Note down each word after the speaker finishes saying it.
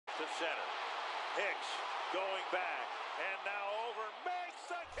to center. Hicks going back, and now over, makes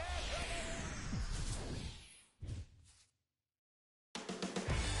the catch.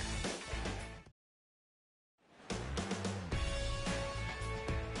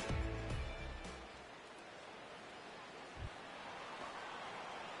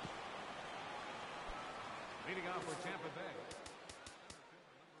 Leading off for Tampa Bay.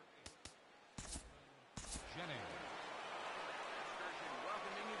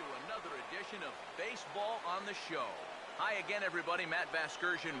 Welcoming you to another edition of Baseball on the Show. Hi again, everybody. Matt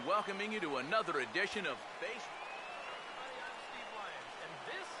Vasgersian welcoming you to another edition of Baseball. Hi, I'm Steve Lyons, and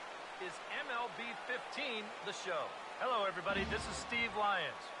this is MLB 15, the show. Hello, everybody. This is Steve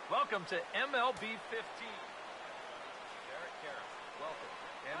Lyons. Welcome to MLB 15. Eric Karras. Welcome to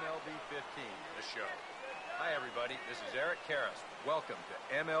MLB 15, the show. Hi, everybody. This is Eric Karras. Welcome to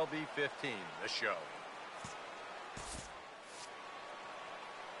MLB 15, the show.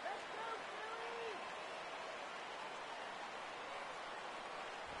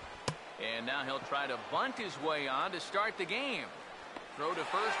 And now he'll try to bunt his way on to start the game. Throw to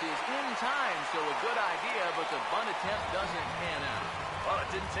first is in time, so a good idea, but the bunt attempt doesn't pan out. Well, it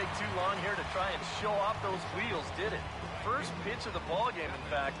didn't take too long here to try and show off those wheels, did it? First pitch of the ball game, in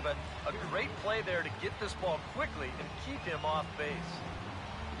fact, but a great play there to get this ball quickly and keep him off base.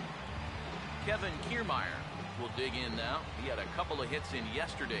 Kevin Kiermaier will dig in now. He had a couple of hits in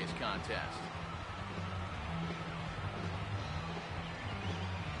yesterday's contest.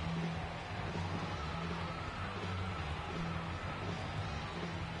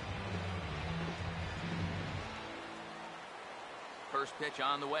 First pitch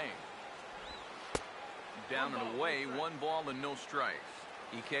on the way. Down and away, 1 ball and no strikes.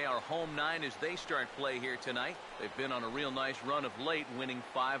 EK, our home 9 as they start play here tonight. They've been on a real nice run of late, winning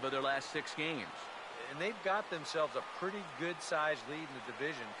 5 of their last 6 games. And they've got themselves a pretty good-sized lead in the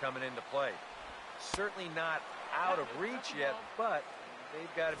division coming into play. Certainly not out of reach yet, but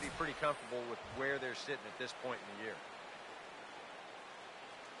they've got to be pretty comfortable with where they're sitting at this point in the year.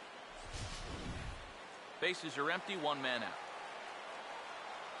 Bases are empty, 1 man out.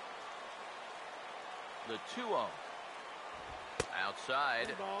 The 2-0. Outside,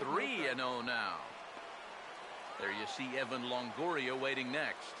 3-0 now. There you see Evan Longoria waiting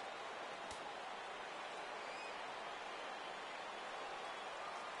next.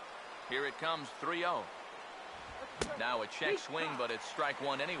 Here it comes, 3-0. Now a check swing, but it's strike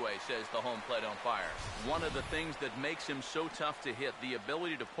 1 anyway, says the home plate umpire. One of the things that makes him so tough to hit, the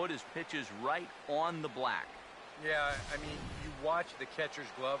ability to put his pitches right on the black. Yeah, I mean, you watch the catcher's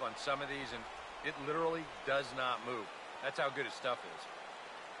glove on some of these, and it literally does not move. That's how good his stuff is.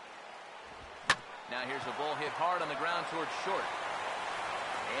 Now here's a ball hit hard on the ground towards short.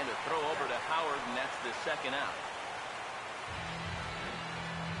 And a throw over to Howard, and that's the second out.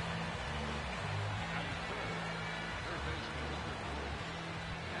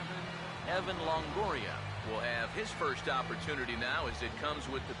 Evan Longoria will have his first opportunity now as it comes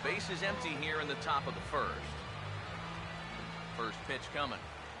with the bases empty here in the top of the first. First pitch coming.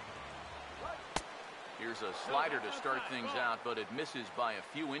 Here's a slider to start things out, but it misses by a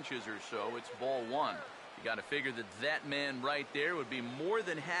few inches or so. It's ball 1. You got to figure that that man right there would be more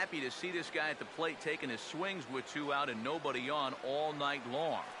than happy to see this guy at the plate taking his swings with 2 out and nobody on all night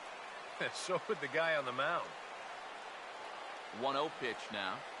long. So would the guy on the mound. 1-0 pitch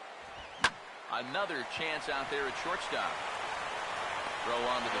now. Another chance out there at shortstop. Throw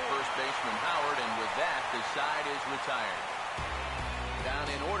on to the first baseman Howard, and with that, the side is retired. Down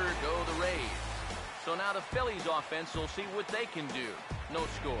in order go the Rays. So now the Phillies offense will see what they can do. No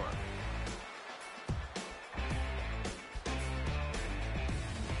score.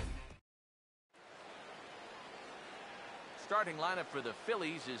 Starting lineup for the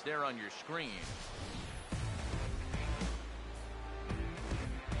Phillies is there on your screen.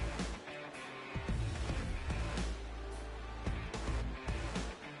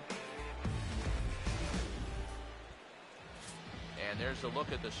 And there's a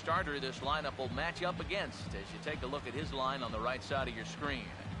look at the starter this lineup will match up against as you take a look at his line on the right side of your screen.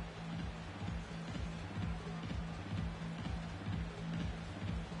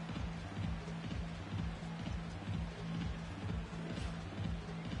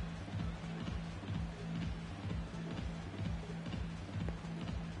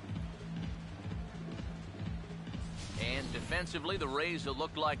 And defensively, the Rays will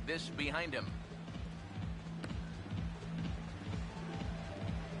look like this behind him.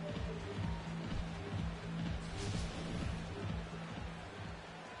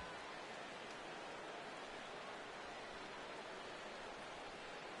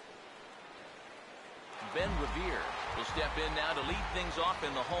 Ben Revere will step in now to lead things off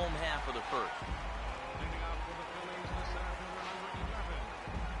in the home half of the first. Leading off for the Phillies, the center fielder, number 11,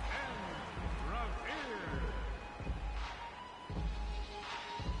 and Revere.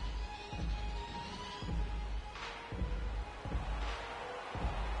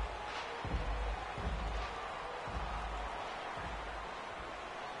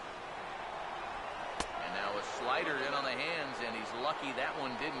 And now a slider in on the hands, and he's lucky that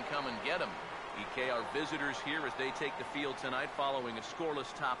one didn't come and get him. EK, our visitors here as they take the field tonight following a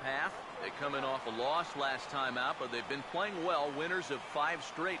scoreless top half. They come in off a loss last time out, but they've been playing well, winners of 5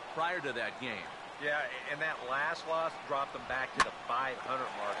 straight prior to that game. Yeah, and that last loss dropped them back to the 500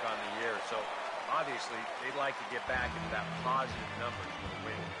 mark on the year. So obviously they'd like to get back into that positive number for the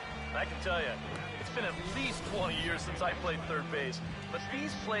win. I can tell you, it's been at least 20 years since I played third base, but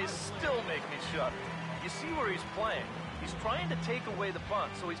these plays still make me shudder. You see where he's playing. He's trying to take away the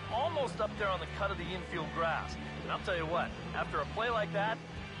bunt, so he's almost up there on the cut of the infield grass. And I'll tell you what, after a play like that,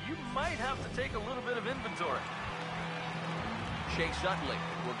 you might have to take a little bit of inventory. Chase Utley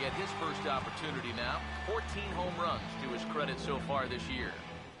will get his first opportunity now. 14 home runs to his credit so far this year.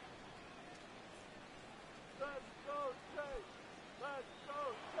 Let's go, Chase! Let's go,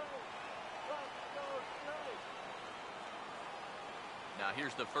 Chase! Let's go, Chase! Now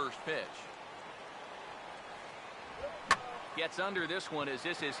here's the first pitch. Gets under this one as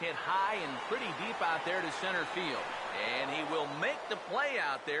this is hit high and pretty deep out there to center field. And he will make the play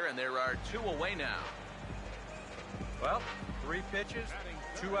out there, and there are 2 away now. Well, 3 pitches,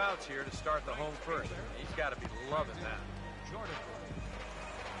 2 outs here to start the home first. He's got to be loving that.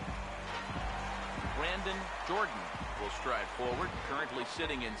 Brandon Jordan will stride forward, currently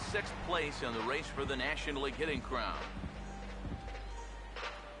sitting in 6th place in the race for the National League hitting crown.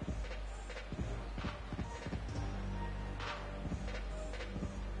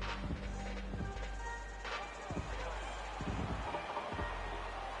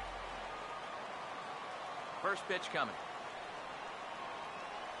 First pitch coming.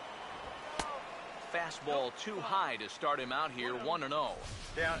 Fastball too high to start him out here, 1-0.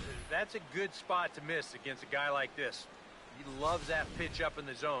 Yeah, that's a good spot to miss against a guy like this. He loves that pitch up in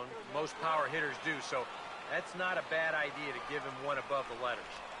the zone. Most power hitters do, so that's not a bad idea to give him one above the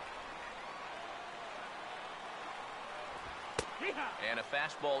letters. And a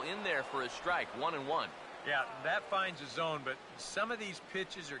fastball in there for a strike, 1-1. Yeah, that finds a zone, but some of these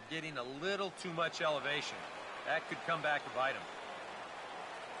pitches are getting a little too much elevation. That could come back to bite him.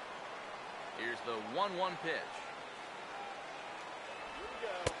 Here's the 1-1 pitch.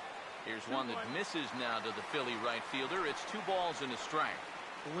 Here's one that misses now to the Philly right fielder. It's 2 balls and a strike.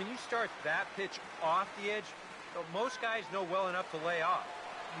 But when you start that pitch off the edge, most guys know well enough to lay off.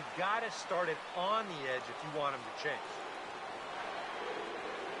 You've got to start it on the edge if you want him to chase.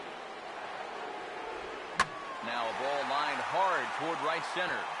 Now a ball lined hard toward right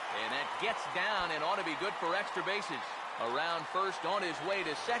center. And that gets down and ought to be good for extra bases. Around first, on his way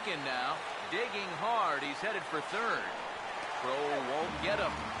to second now. Digging hard. He's headed for third. Throw won't get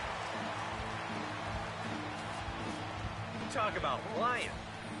him. Talk about flying.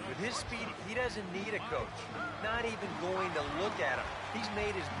 With his speed, he doesn't need a coach. Not even going to look at him. He's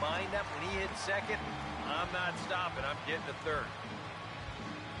made his mind up when he hits second. I'm not stopping. I'm getting to third.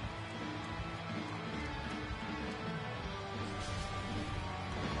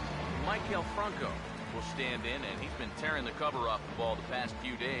 Michael Franco will stand in, and he's been tearing the cover off the ball the past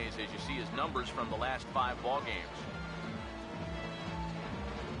few days as you see his numbers from the last 5 ball games.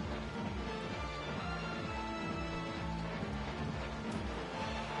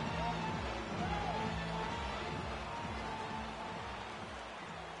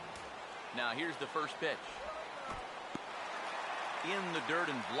 Now here's the first pitch. In the dirt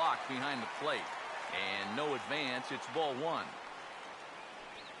and blocked behind the plate. And no advance. It's ball 1.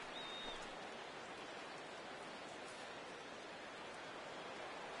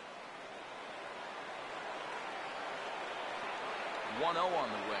 On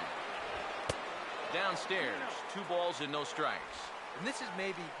the way. Downstairs, 2 balls and no strikes. And this is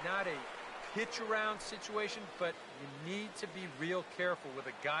maybe not a pitch around situation, but you need to be real careful with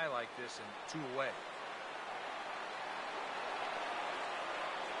a guy like this and 2 away.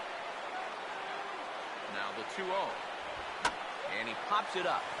 Now the 2-0. And he pops it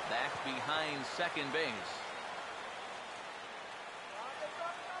up back behind second base.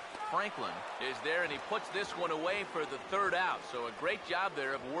 Franklin is there, and he puts this one away for the 3rd out. So a great job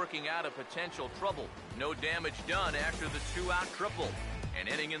there of working out a potential trouble. No damage done after the 2-out triple. An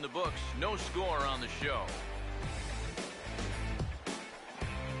inning in the books, no score on the show.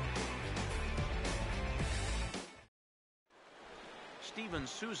 Steve Steven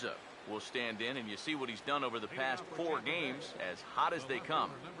Souza will stand in, and you see what he's done over the past 4 games, as hot as they come.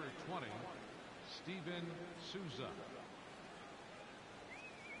 Number 20, Steven Souza.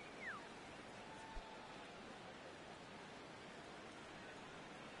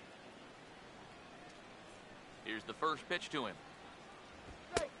 Here's the first pitch to him.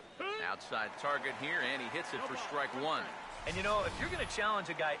 Outside target here, and he hits it for strike 1. And you know, if you're going to challenge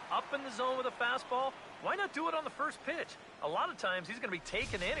a guy up in the zone with a fastball, why not do it on the first pitch? A lot of times he's going to be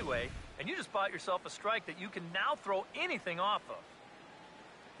taken anyway, and you just bought yourself a strike that you can now throw anything off of.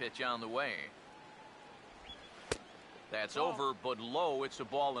 Pitch on the way. That's over, but low. It's a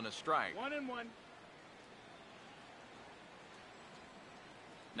ball and a strike. 1-1.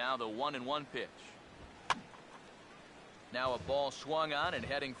 Now the 1-1 pitch. Now a ball swung on and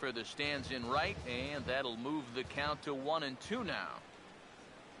heading for the stands in right, and that'll move the count to 1-2 now.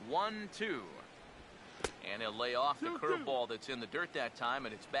 1-2. And he'll lay off the curveball that's in the dirt that time,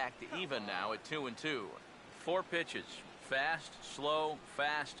 and it's back to even now at 2-2. 4 pitches. Fast, slow,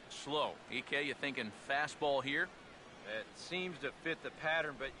 fast, slow. EK, you thinking fastball here? It seems to fit the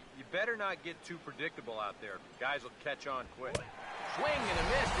pattern, but you better not get too predictable out there. Guys will catch on quick. Swing and a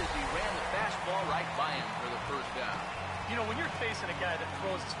miss as he ran the fastball right by him for the first down. You know, when you're facing a guy that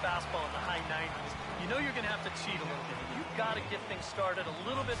throws his fastball in the high 90s, you know you're going to have to cheat a little bit. You've got to get things started a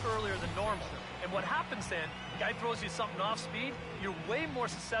little bit earlier than normal. And what happens then, guy throws you something off speed, you're way more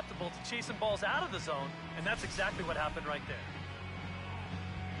susceptible to chasing balls out of the zone, and that's exactly what happened right there.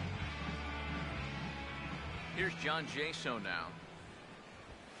 Here's John Jaso now,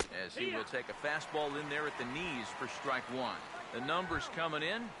 as he will take a fastball in there at the knees for strike 1. The numbers coming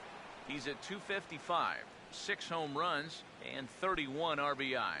in, he's at 255, 6 home runs, and 31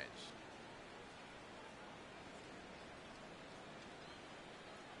 RBIs.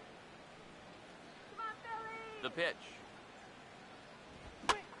 The pitch.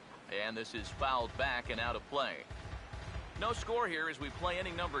 And this is fouled back and out of play. No score here as we play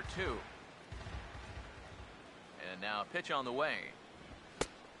inning number 2. And now a pitch on the way.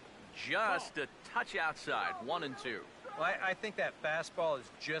 Just a touch outside, 1-2. Well, I think that fastball is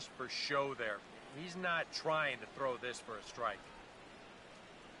just for show there. He's not trying to throw this for a strike.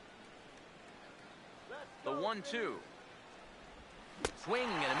 The 1-2. Swing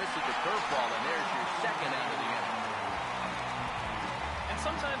and a miss at the curveball, and there's your second out of the inning. And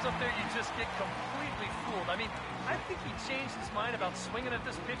sometimes up there you just get completely fooled. I mean, I think he changed his mind about swinging at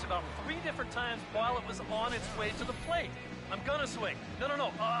this pitch about 3 different times while it was on its way to the plate. I'm gonna swing.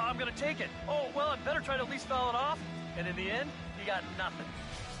 No. I'm gonna take it. Oh, well, I better try to at least foul it off. And in the end, he got nothing.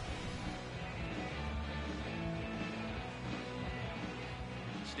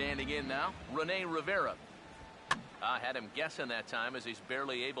 Standing in now, Rene Rivera. I had him guessing that time as he's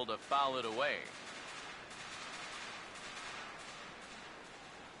barely able to foul it away.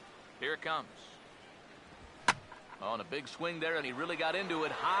 Here it comes. On a big swing there, and he really got into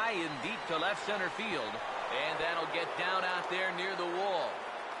it high and deep to left center field. And that'll get down out there near the wall.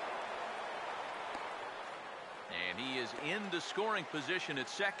 And he is in the scoring position at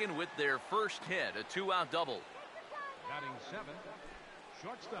second with their first hit, a 2-out double. Batting 7,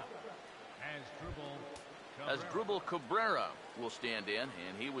 shortstop, Asdrubal Cabrera will stand in,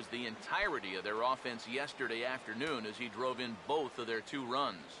 and he was the entirety of their offense yesterday afternoon as he drove in both of their 2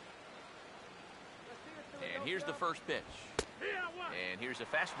 runs. And here's the first pitch. And here's a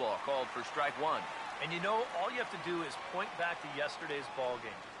fastball called for strike 1. And you know, all you have to do is point back to yesterday's ball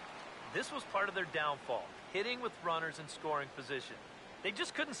game. This was part of their downfall, hitting with runners in scoring position. They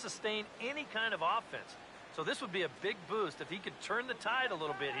just couldn't sustain any kind of offense. So this would be a big boost if he could turn the tide a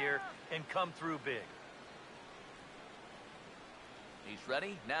little bit here and come through big. He's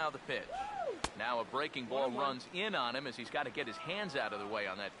ready. Now the pitch. Now a breaking ball runs in on him as he's got to get his hands out of the way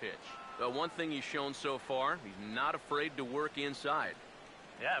on that pitch. The one thing he's shown so far, he's not afraid to work inside.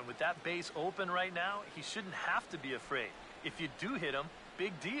 Yeah, and with that base open right now, he shouldn't have to be afraid. If you do hit him,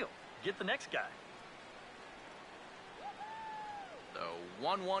 big deal. Get the next guy. The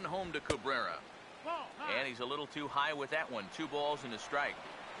 1-1 home to Cabrera. And he's a little too high with that one. 2 balls and a strike.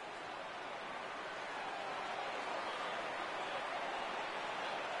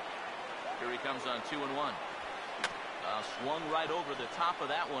 Here he comes on 2-1. Swung right over the top of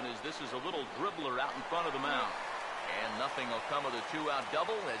that one as this is a little dribbler out in front of the mound. And nothing will come of the 2-out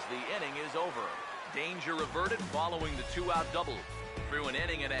double as the inning is over. Danger averted following the 2-out double. Through an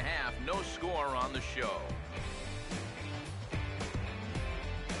inning and a half, no score on the show.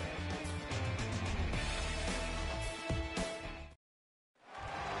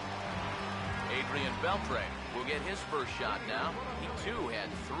 Adrian Beltre will get his first shot now. He too had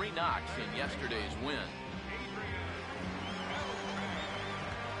 3 knocks in yesterday's win.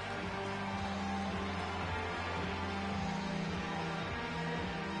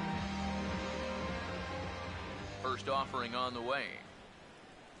 First offering on the way.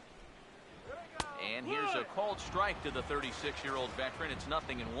 And here's a called strike to the 36-year-old veteran. It's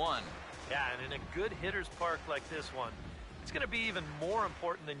 0-1. Yeah, and in a good hitter's park like this one, it's going to be even more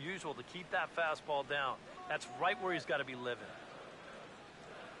important than usual to keep that fastball down. That's right where he's got to be living.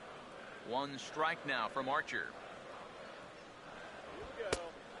 One strike now from Archer.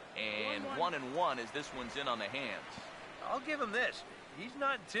 And 1-1 as this one's in on the hands. I'll give him this. He's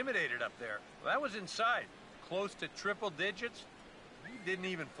not intimidated up there. Well, that was inside. Close to triple digits. He didn't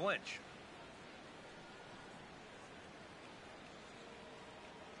even flinch.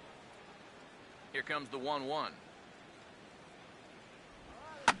 Here comes the 1-1.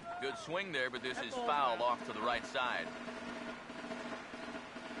 Good swing there, but this is foul off to the right side.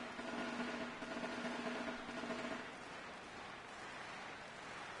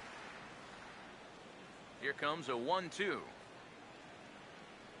 Here comes a 1-2.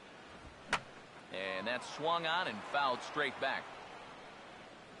 And that's swung on and fouled straight back.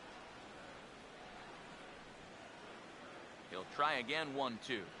 He'll try again,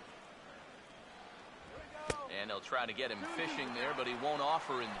 1-2. And they'll try to get him fishing there, but he won't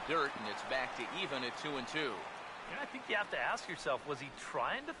offer in the dirt, and it's back to even at 2-2. Yeah, I think you have to ask yourself, was he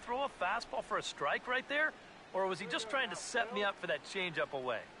trying to throw a fastball for a strike right there? Or was he just trying to set me up for that changeup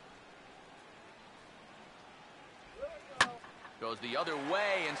away? Goes the other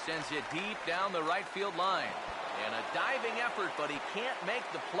way and sends it deep down the right field line. And a diving effort, but he can't make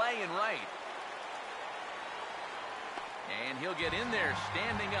the play in right. And he'll get in there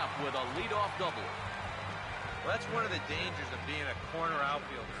standing up with a leadoff double. Well, that's one of the dangers of being a corner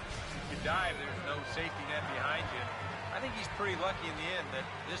outfielder. If you dive, there's no safety net behind you. I think he's pretty lucky in the end that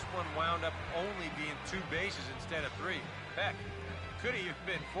this one wound up only being 2 bases instead of 3. Heck, could have even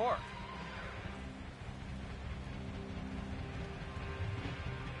been 4.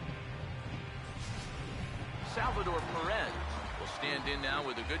 Salvador Perez will stand in now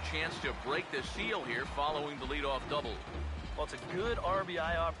with a good chance to break the seal here following the leadoff double. Well, it's a good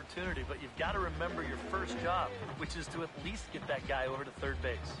RBI opportunity, but you've got to remember your first job, which is to at least get that guy over to third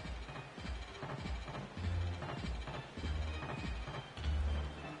base.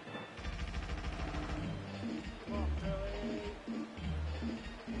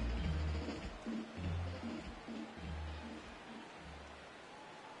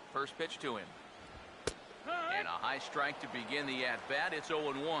 First pitch to him. And a high strike to begin the at-bat. It's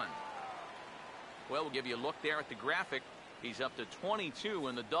 0-1. Well, we'll give you a look there at the graphic. He's up to 22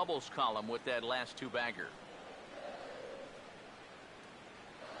 in the doubles column with that last 2-bagger.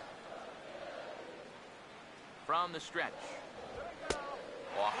 From the stretch.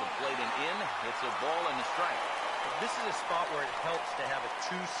 Off the plate and in. It's a ball and a strike. This is a spot where it helps to have a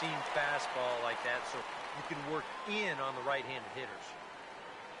two-seam fastball like that so you can work in on the right-handed hitters.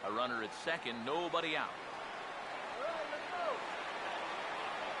 A runner at second, nobody out.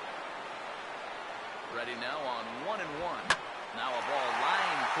 Ready now on 1-1. Now a ball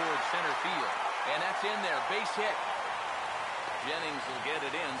lined towards center field. And that's in there. Base hit. Jennings will get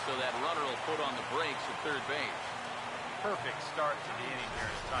it in, so that runner will put on the brakes at third base. Perfect start to the inning here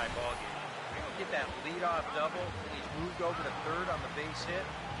in a tie ball game. You're going to get that leadoff double, and he's moved over to third on the base hit.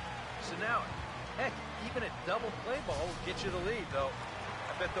 So now, heck, even a double play ball will get you the lead, though.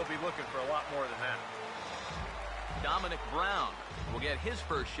 I bet they'll be looking for a lot more than that. Dominic Brown will get his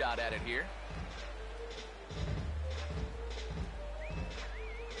first shot at it here.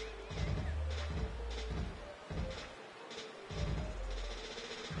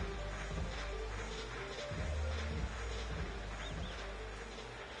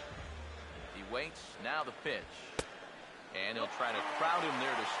 Waits, now the pitch. And he'll try to crowd him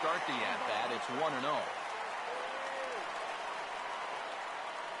there to start the at-bat. It's 1-0.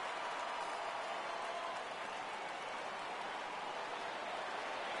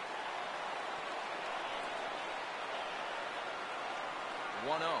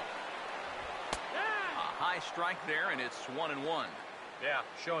 A high strike there, and it's 1-1. Yeah,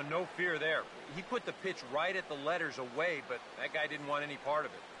 showing no fear there. He put the pitch right at the letters away, but that guy didn't want any part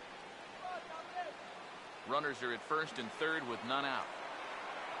of it. Runners are at first and third with none out.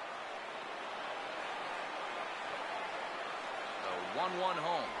 A 1-1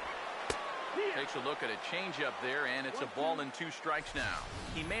 home. Takes a look at a changeup there, and it's a ball and 2 strikes now.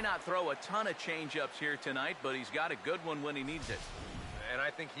 He may not throw a ton of changeups here tonight, but he's got a good one when he needs it. And I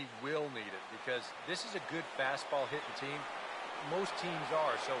think he will need it because this is a good fastball hitting team. Most teams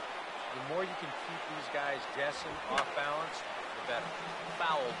are, so the more you can keep these guys guessing off balance, the better.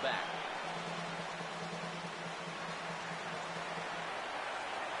 Fouled back.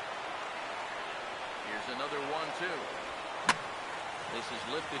 Here's another 1-2. This is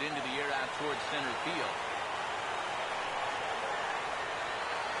lifted into the air out towards center field.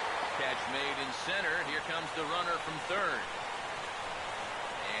 Catch made in center. Here comes the runner from third.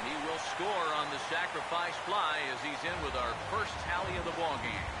 And he will score on the sacrifice fly as he's in with our first tally of the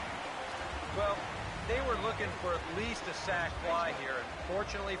ballgame. Well, they were looking for at least a sac fly here, and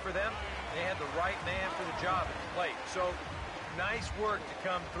fortunately for them, they had the right man for the job at the plate. So, nice work to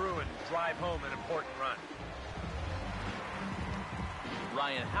come through and drive home an important run.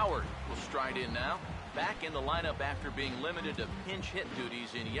 Ryan Howard will stride in now, back in the lineup after being limited to pinch hit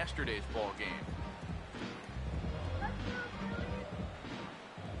duties in yesterday's ball game.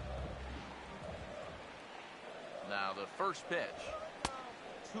 Now the first pitch.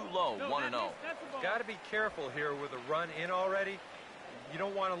 Too low, 1-0. Got to be careful here with a run in already. You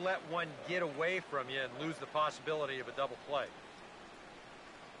don't want to let one get away from you and lose the possibility of a double play.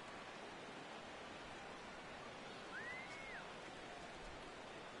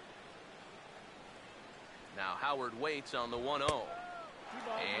 Now Howard waits on the 1-0.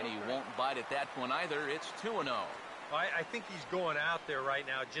 And he won't bite at that one either. It's 2-0. I think he's going out there right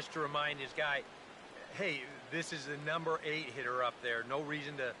now just to remind his guy, hey, this is the number 8 hitter up there. No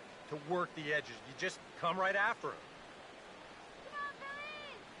reason to work the edges. You just come right after him.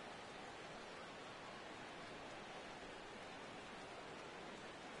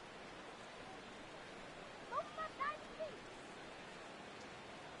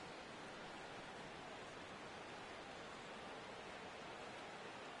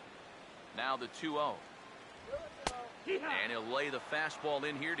 Now the 2-0. And he'll lay the fastball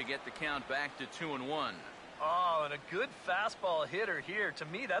in here to get the count back to 2-1. Oh, and a good fastball hitter here. To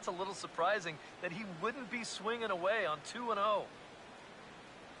me, that's a little surprising that he wouldn't be swinging away on 2-0.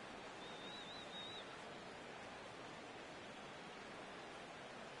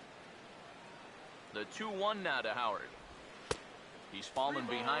 The 2-1 now to Howard. He's fallen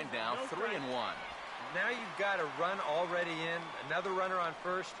behind now, 3-1. Now you've got a run already in, another runner on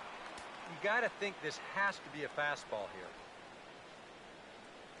first. You got to think this has to be a fastball here.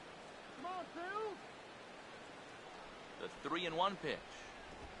 Come on, Phil. The 3-1 pitch.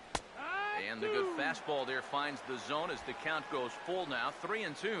 And the good fastball there finds the zone as the count goes full now,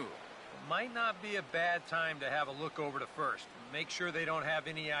 3-2. Might not be a bad time to have a look over to first. Make sure they don't have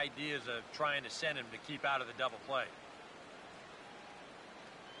any ideas of trying to send him to keep out of the double play.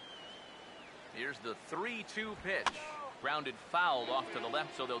 Here's the 3-2 pitch. Grounded foul off to the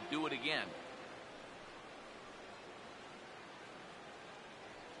left, so they'll do it again.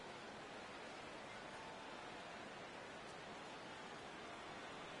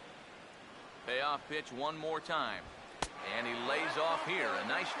 Payoff pitch one more time. And he lays off here. A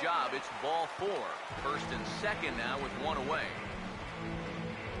nice job. It's ball 4. First and second now with one away.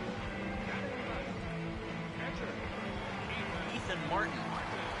 Ethan Martin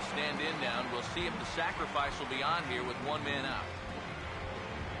stand in now, and we'll see if the sacrifice will be on here with one man out.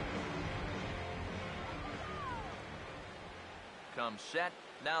 Comes set.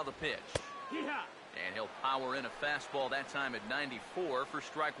 Now the pitch. And he'll power in a fastball that time at 94 for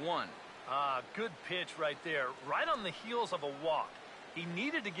strike 1. Good pitch right there. Right on the heels of a walk. He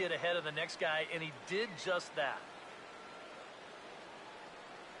needed to get ahead of the next guy, and he did just that.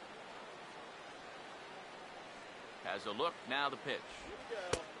 Has a look. Now the pitch.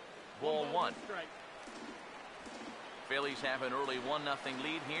 Ball 1. Phillies have an early 1-0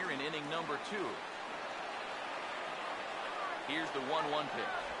 lead here in inning number 2. Here's the 1-1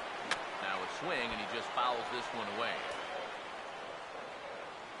 pitch. Now a swing, and he just fouls this one away.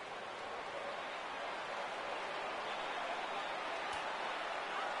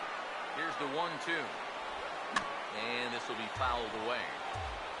 Here's the 1-2. And this will be fouled away.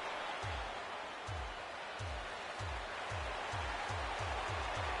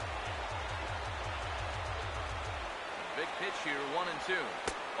 Big pitch here, 1-2.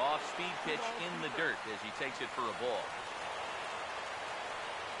 Off-speed pitch in the dirt as he takes it for a ball.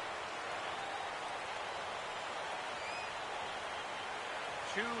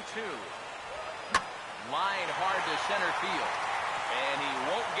 Two-two. Line hard to center field. And he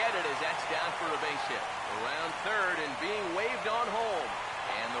won't get it as that's down for a base hit. Around third and being waved on home.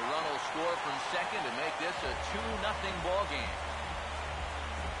 And the run will score from second to make this a 2-0 ball game.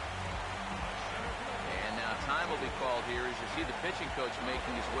 And now time will be called here as you see the pitching coach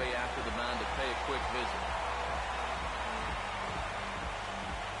making his way after the mound to pay a quick visit.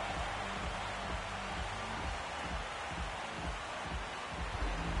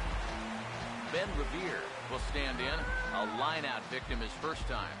 Ben Revere will stand in. A line-out victim his first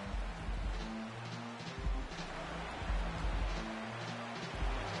time.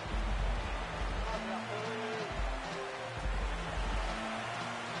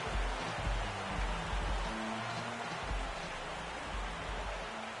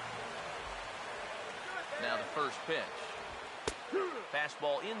 first pitch.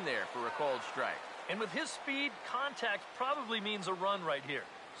 Fastball in there for a called strike. And with his speed, contact probably means a run right here.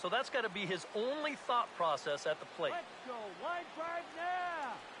 So that's got to be his only thought process at the plate. Let's go. Line drive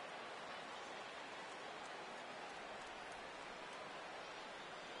now.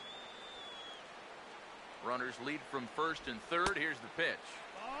 Runners lead from first and third. Here's the pitch.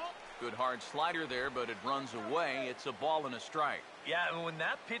 Good hard slider there, but it runs away. It's a ball and a strike. Yeah, and when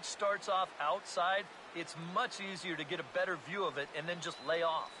that pitch starts off outside, it's much easier to get a better view of it and then just lay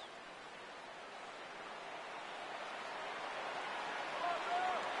off.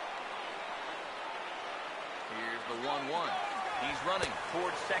 Here's the 1-1. He's running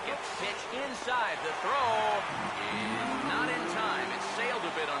towards second. Pitch inside. The throw is not in time. It sailed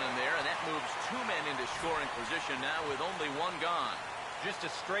a bit on him there, and that moves two men into scoring position now with only one gone. Just a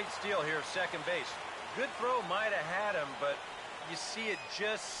straight steal here, second base. Good throw, might have had him, but you see it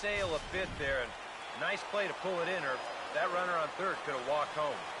just sail a bit there, and nice play to pull it in, or that runner on third could have walked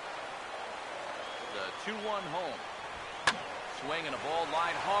home. The 2-1 home. Swing and a ball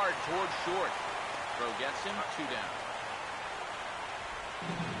lined hard towards short. Throw gets him, 2 down.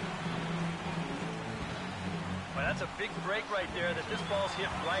 Well, that's a big break right there that this ball's hit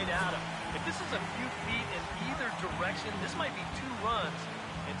right at him. If this is a few feet in either direction, this might be 2 runs.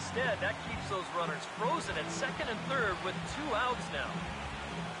 Instead, that keeps those runners frozen at second and third with 2 outs now.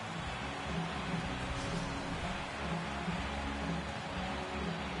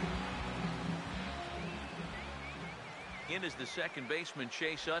 In is the second baseman,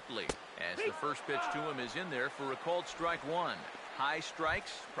 Chase Utley, as the first pitch to him is in there for a called strike 1. High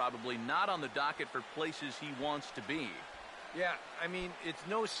strikes, probably not on the docket for places he wants to be. Yeah, I mean, it's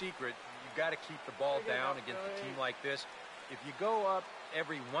no secret. You've got to keep the ball down against a team like this. If you go up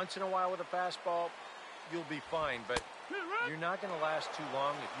every once in a while with a fastball, you'll be fine, but you're not going to last too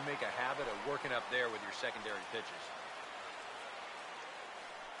long if you make a habit of working up there with your secondary pitches.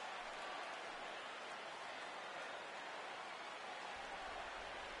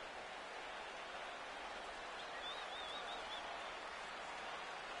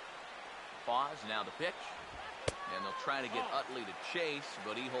 Pause, now the pitch. And they'll try to get Utley to chase,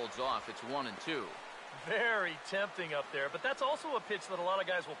 but he holds off. It's 1-2. Very tempting up there, but that's also a pitch that a lot of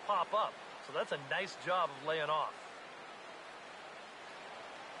guys will pop up. So that's a nice job of laying off.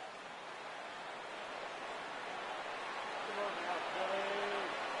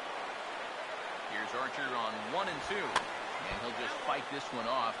 Here's Archer on 1-2. And he'll just fight this one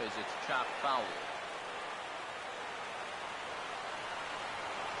off as it's chopped foul.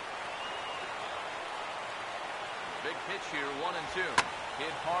 Big pitch here, 1-2.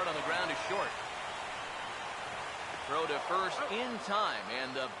 Hit hard on the ground is short. Throw to first in time,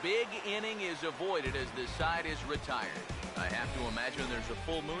 and the big inning is avoided as the side is retired. I have to imagine there's a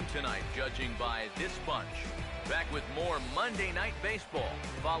full moon tonight, judging by this bunch. Back with more Monday Night Baseball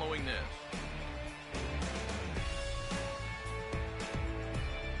following this.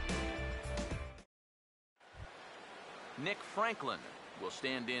 Nick Franklin will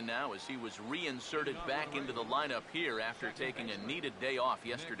stand in now as he was reinserted back into the lineup here after taking a needed day off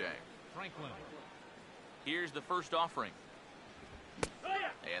yesterday. Here's the first offering.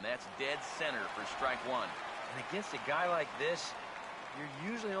 And that's dead center for strike 1. And against a guy like this,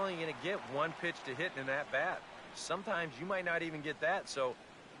 you're usually only going to get one pitch to hit in that bat. Sometimes you might not even get that, so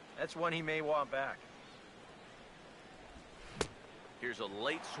that's one he may want back. Here's a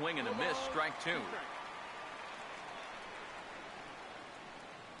late swing and a miss, strike 2.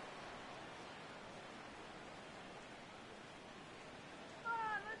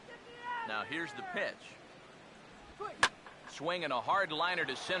 Now here's the pitch. Swinging a hard liner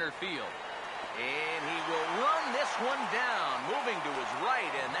to center field. And he will run this one down, moving to his right,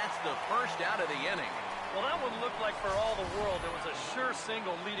 and that's the first out of the inning. Well, that one looked like for all the world it was a sure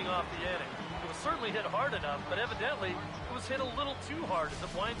single leading off the inning. It was certainly hit hard enough, but evidently it was hit a little too hard as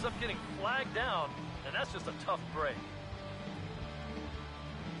it winds up getting flagged down, and that's just a tough break.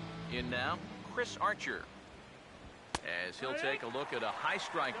 In now, Chris Archer. As he'll take a look at a high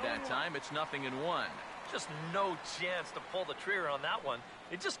strike that time, it's 0-1. Just no chance to pull the trigger on that one.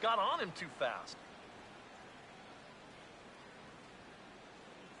 It just got on him too fast.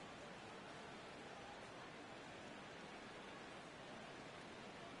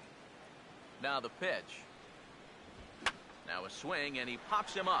 Now the pitch. Now a swing, and he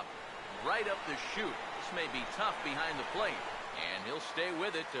pops him up. Right up the chute. This may be tough behind the plate. And he'll stay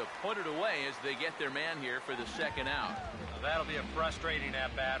with it to put it away as they get their man here for the second out. Well, that'll be a frustrating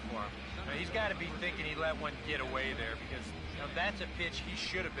at-bat for him. Now, he's got to be thinking he let one get away there because that's a pitch he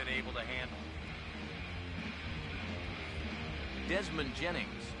should have been able to handle. Desmond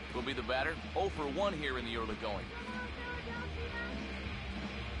Jennings will be the batter. 0 for 1 here in the early going.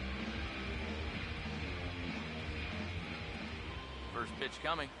 First pitch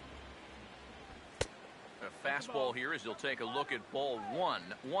coming. A fastball here as he'll take a look at ball 1.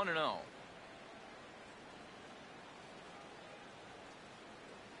 1-0.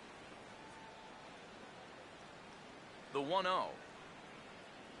 The 1-0.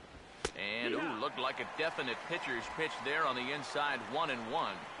 And, looked like a definite pitcher's pitch there on the inside. 1-1.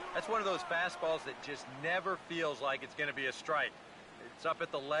 That's one of those fastballs that just never feels like it's going to be a strike. It's up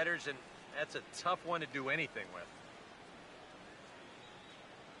at the letters, and that's a tough one to do anything with.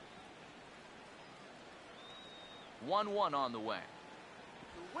 1-1 on the way.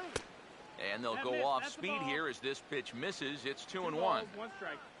 And they'll go off speed here as this pitch misses. It's 2-1. One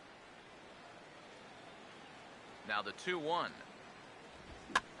strike. Now the 2-1.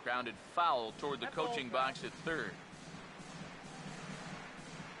 Grounded foul toward the coaching box at third.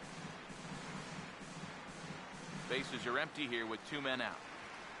 Bases are empty here with 2 men out.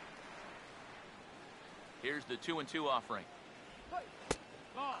 Here's the 2-2 offering.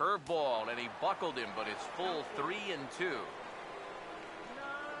 Curveball, and he buckled him, but it's full 3-2.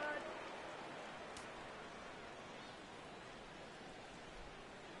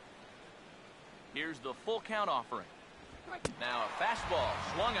 Here's the full count offering. Now a fastball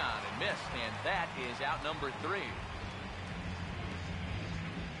swung on and missed, and that is out number 3.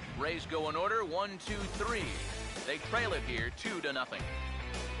 Rays go in order 1, 2, 3. They trail it here 2-0.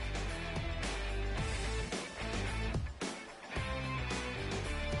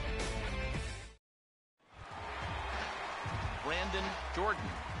 Brandon Jordan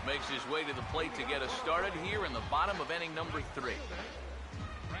makes his way to the plate to get us started here in the bottom of inning number 3.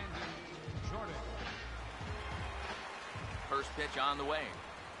 First pitch on the way.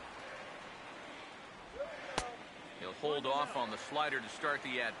 He'll hold off on the slider to start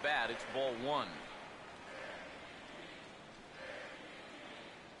the at-bat. It's ball 1.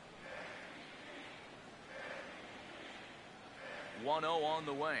 On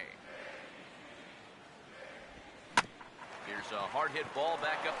the way. Here's a hard hit ball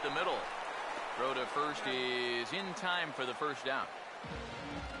back up the middle. Throw to first is in time for the first out.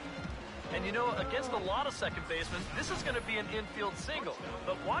 And you know, against a lot of second basemen, this is going to be an infield single.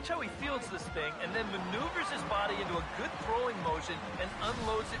 But watch how he fields this thing and then maneuvers his body into a good throwing motion and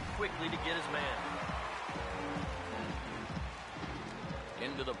unloads it quickly to get his man.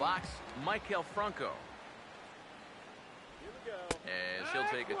 Into the box, Michael Franco. As he'll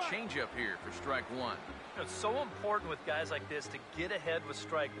take a changeup here for strike 1. It's so important with guys like this to get ahead with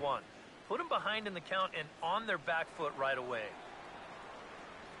strike 1. Put them behind in the count and on their back foot right away.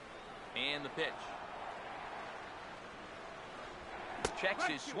 And the pitch. Checks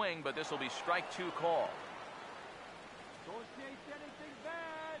his swing, but this will be strike 2 call. Don't chase anything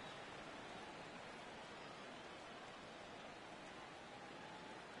bad.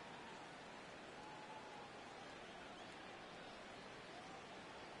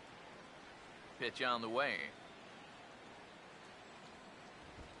 Pitch on the way.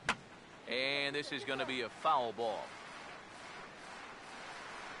 And this is going to be a foul ball.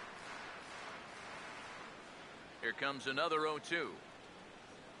 Here comes another 0-2.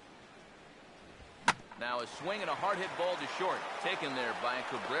 Now a swing and a hard hit ball to short. Taken there by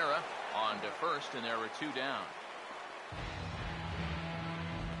Cabrera. On to first, and there are 2 down.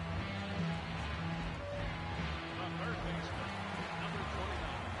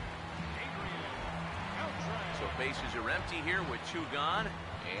 So bases are empty here with 2 gone.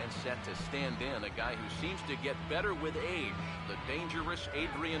 And set to stand in a guy who seems to get better with age. The dangerous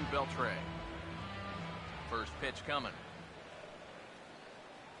Adrian Beltre. First pitch coming.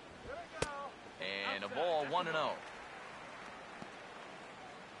 And a ball 1-0.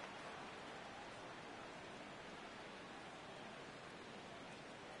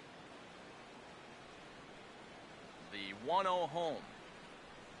 The 1-0 home.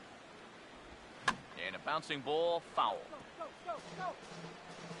 And a bouncing ball, foul.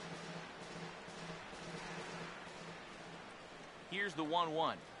 Here's the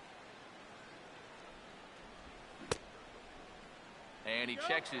 1-1. And he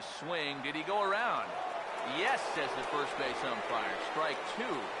checks his swing. Did he go around? Yes, says the first base umpire. Strike 2.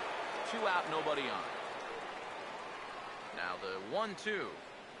 2 out, nobody on. Now the 1-2.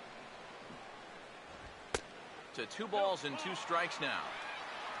 To 2 balls and 2 strikes now.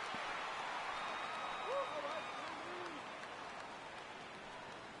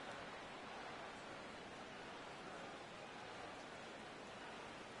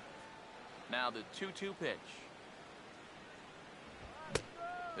 Now the 2-2 pitch.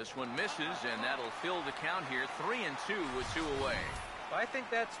 This one misses, and that'll fill the count here. 3-2 with 2 away. I think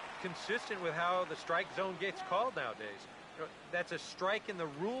that's consistent with how the strike zone gets called nowadays. You know, that's a strike in the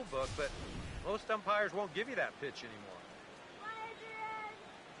rule book, but most umpires won't give you that pitch anymore.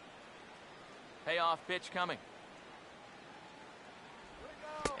 Payoff pitch coming.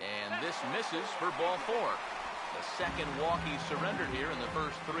 And this misses for ball 4. The second walk he surrendered here in the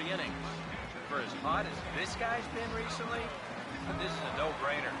first 3 innings. For as hot as this guy's been recently, this is a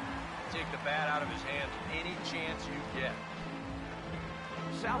no-brainer. Take the bat out of his hands any chance you get.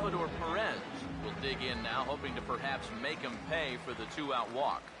 Salvador Perez will dig in now, hoping to perhaps make him pay for the 2-out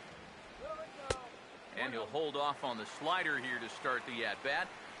walk. And he'll hold off on the slider here to start the at-bat.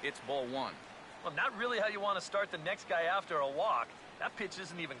 It's ball 1. Well, not really how you want to start the next guy after a walk. That pitch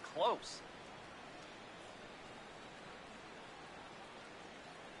isn't even close.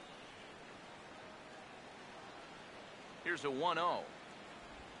 Here's a 1-0.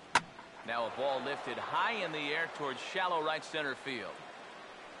 Now a ball lifted high in the air towards shallow right center field.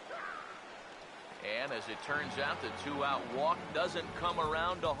 And as it turns out, the 2-out walk doesn't come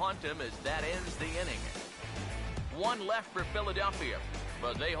around to haunt him as that ends the inning. 1 left for Philadelphia,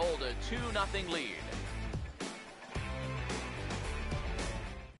 but they hold a 2-0 lead.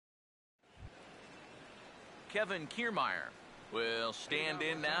 Kevin Kiermaier will stand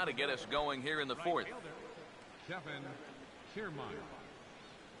in now to get us going here in the 4th. Kevin Kiermaier.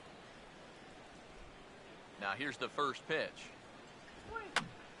 Now here's the first pitch.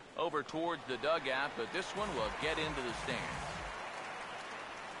 Over towards the dugout, but this one will get into the stands.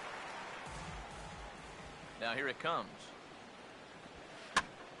 Now here it comes.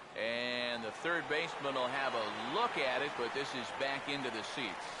 And the third baseman will have a look at it, but this is back into the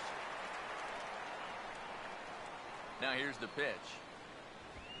seats. Now here's the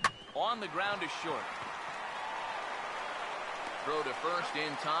pitch. On the ground to short. Throw to first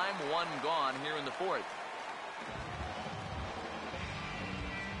in time, 1 gone here in the 4th.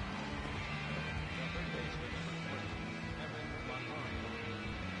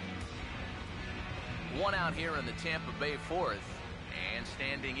 One out here in the Tampa Bay 4th. And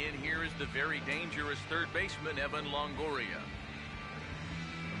standing in here is the very dangerous third baseman, Evan Longoria.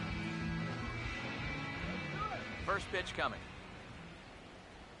 First pitch coming.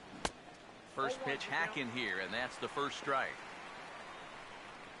 First pitch hack in here, and that's the first strike.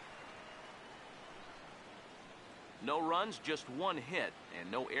 No runs, just 1 hit, and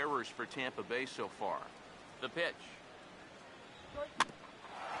no errors for Tampa Bay so far. The pitch.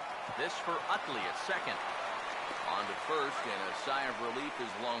 This for Utley at second. On to first, and a sigh of relief as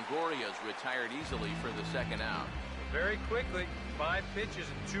Longoria's retired easily for the 2nd out. Very quickly, 5 pitches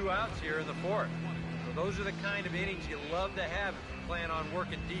and 2 outs here in the 4th. So those are the kind of innings you love to have if you plan on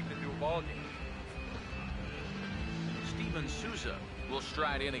working deep into a ball game. Steven Souza will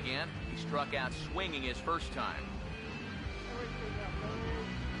stride in again. He struck out swinging his first time.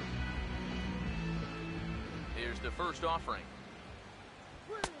 Here's the first offering.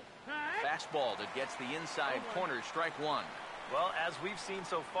 Fastball that gets the inside corner, strike 1. Well, as we've seen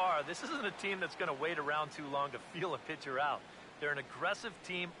so far, this isn't a team that's going to wait around too long to feel a pitcher out. They're an aggressive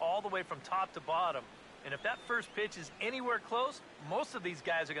team all the way from top to bottom. And if that first pitch is anywhere close, most of these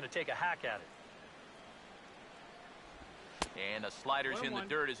guys are going to take a hack at it. And a slider's in the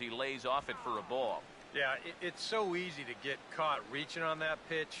dirt as he lays off it for a ball. Yeah, it's so easy to get caught reaching on that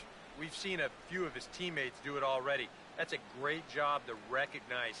pitch. We've seen a few of his teammates do it already. That's a great job to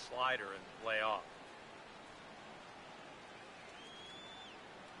recognize slider and lay off.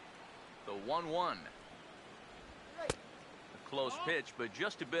 The 1-1. A close pitch, but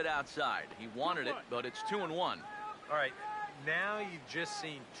just a bit outside. He wanted it, but it's 2-1. All right, now you've just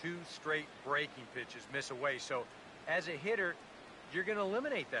seen 2 straight breaking pitches miss away. So as a hitter, you're going to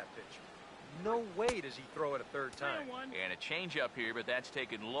eliminate that pitch. No way does he throw it a 3rd time. And a changeup here, but that's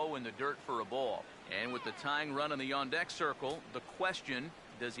taken low in the dirt for a ball. And with the tying run in the on-deck circle, the question,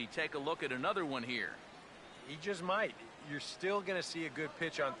 does he take a look at another one here? He just might. You're still going to see a good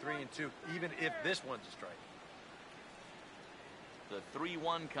pitch on 3 and 2, even if this one's a strike. The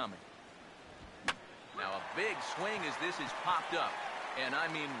 3-1 coming. Now a big swing as this is popped up. And I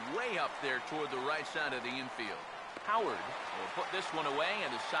mean way up there toward the right side of the infield. Howard will put this one away,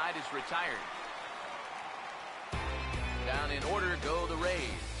 and the side is retired. Down in order go the Rays.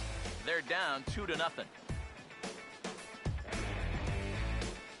 They're down 2-0.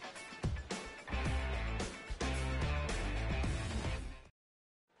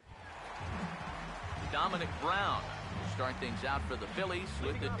 Dominic Brown will start things out for the Phillies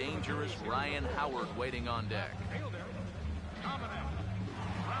with the dangerous Ryan Howard waiting on deck.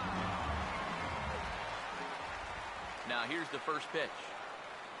 Now here's the first pitch.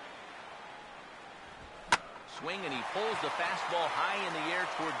 swing, and he pulls the fastball high in the air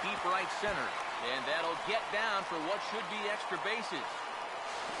toward deep right center. And that'll get down for what should be extra bases.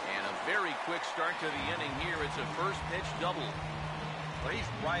 And a very quick start to the inning here. It's a first pitch double. Well, he's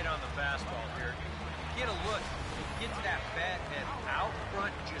right on the fastball here. Get a look. He gets that bat and out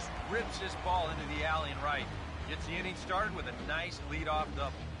front, just rips this ball into the alley and right. Gets the inning started with a nice leadoff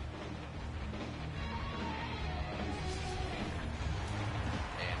double.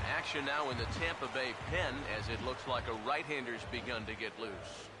 And action now in the Tampa Bay pen as it looks like a right-hander's begun to get loose.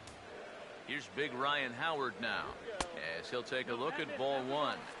 Here's big Ryan Howard now as he'll take a look at ball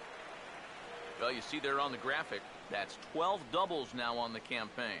one. Well, you see there on the graphic, that's 12 doubles now on the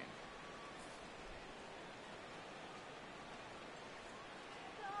campaign.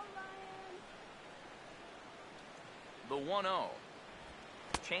 The 1-0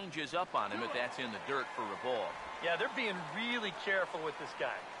 changes up on him if that's in the dirt for a ball. Yeah, they're being really careful with this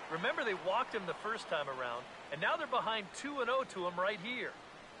guy. Remember, they walked him the first time around, and now they're behind 2-0 to him right here.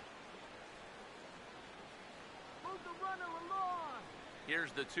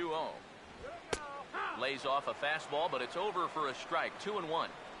 Here's the 2-0. Lays off a fastball, but it's over for a strike. 2-1.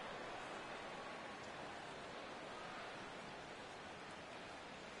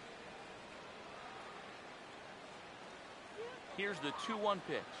 Here's the 2-1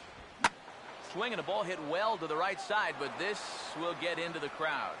 pitch. Swing and a ball hit well to the right side, but this will get into the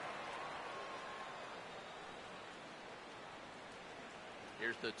crowd.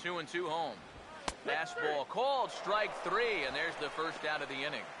 Here's the 2-2 home. Fastball called, strike three, and there's the first out of the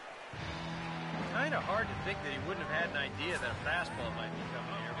inning. Kind of hard to think that he wouldn't have had an idea that a fastball might be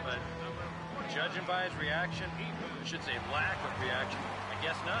coming here, but judging by his reaction, I should say lack of reaction, I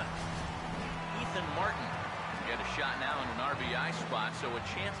guess not. Ethan Martin get a shot now in an RBI spot, so a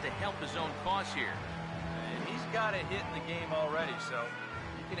chance to help his own cause here. And he's got a hit in the game already, so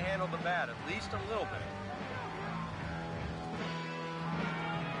he can handle the bat at least a little bit.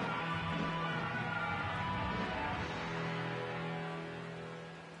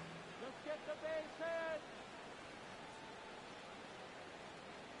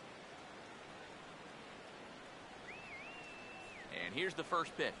 And here's the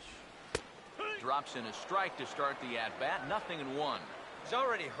first pitch. Drops in a strike to start the at-bat. 0-1. He's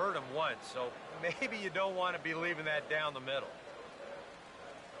already hurt him once, so maybe you don't want to be leaving that down the middle.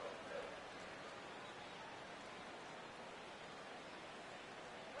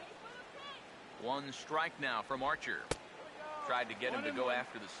 One strike now from Archer. Tried to get him to go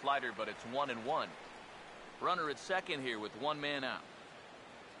after the slider, but it's 1-1. Runner at second here with one man out.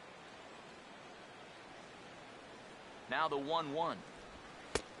 Now the 1-1.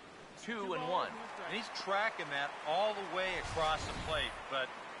 2-1. And he's tracking that all the way across the plate, but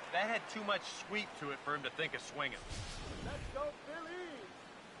that had too much sweep to it for him to think of swinging. Let's go, Phillies!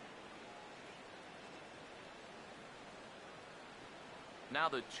 Now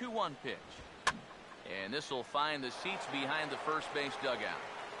the 2-1 pitch. And this will find the seats behind the first base dugout.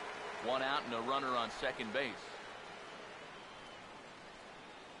 One out and a runner on second base.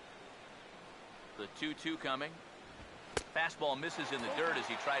 The 2-2 coming. Fastball misses in the dirt as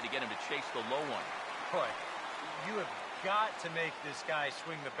he tried to get him to chase the low one. Boy, you have got to make this guy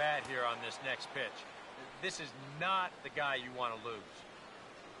swing the bat here on this next pitch. This is not the guy you want to lose.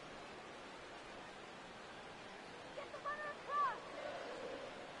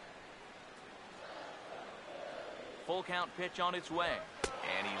 Full count pitch on its way.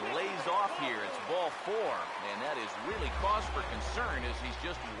 And he lays off here. It's ball four. And that is really cause for concern as he's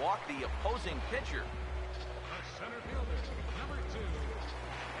just walked the opposing pitcher. Center fielder, number 2.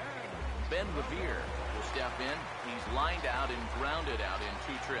 Ben Revere will step in. He's lined out and grounded out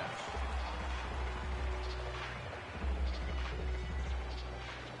in 2 trips.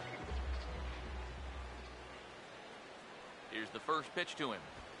 Here's the first pitch to him.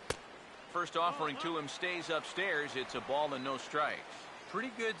 First offering to him stays upstairs. It's a ball and no strikes.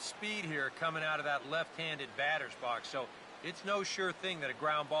 Pretty good speed here coming out of that left-handed batter's box, so it's no sure thing that a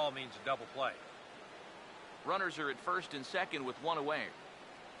ground ball means a double play. Runners are at first and second with one away.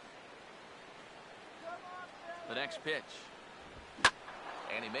 The next pitch.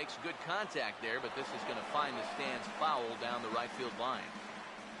 And he makes good contact there, but this is going to find the stands foul down the right field line.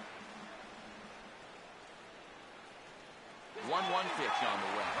 1-1 pitch on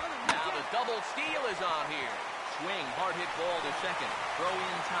the way. Now the double steal is on here. Swing, hard hit ball to second. Throw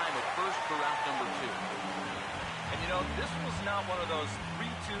in time at first for out number 2. And you know, this was not one of those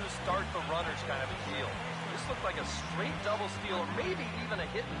 3-2 start the runners kind of a deal. This looked like a straight double steal, or maybe even a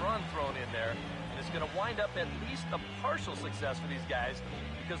hit and run thrown in there. And it's going to wind up at least a partial success for these guys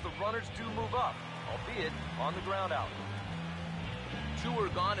because the runners do move up, albeit on the ground out. Two are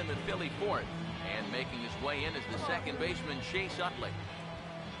gone in the Philly fourth. And making his way in is the second baseman, Chase Utley.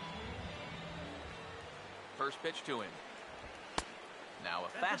 First pitch to him. Now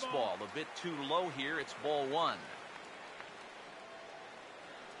a fastball a bit too low here. It's ball one.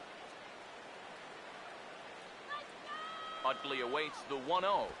 Utley awaits the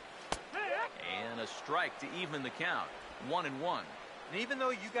 1-0. And a strike to even the count. 1-1. And even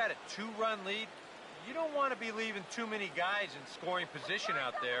though you got a 2-run lead, you don't want to be leaving too many guys in scoring position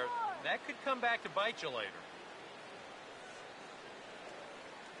out there. That could come back to bite you later.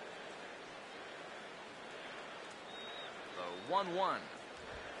 The 1-1.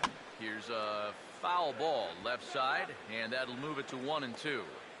 Here's a foul ball left side, and that'll move it to 1-2.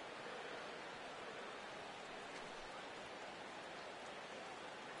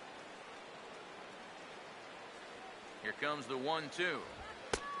 Here comes the 1-2.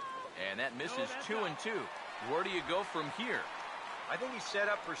 And that misses 2-2. Where do you go from here? I think he's set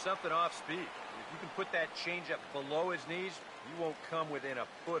up for something off speed. If you can put that changeup below his knees, you won't come within a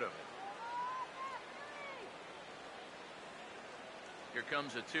foot of it. Here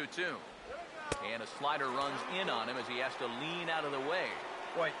comes a 2-2. And a slider runs in on him as he has to lean out of the way.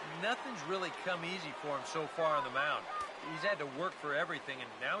 Boy, nothing's really come easy for him so far on the mound. He's had to work for everything, and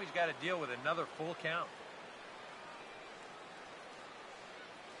now he's got to deal with another full count.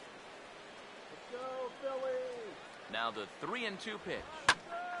 Now the 3-2 pitch.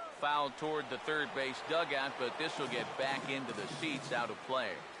 Fouled toward the third base dugout, but this will get back into the seats, out of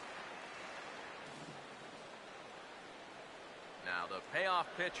play. Now the payoff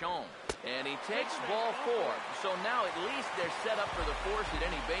pitch home. And he takes ball four. So now at least they're set up for the force at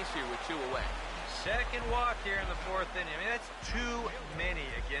any base here with two away. Second walk here in the fourth inning. I mean, that's too many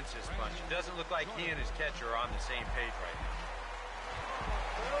against this bunch. It doesn't look like he and his catcher are on the same page right now.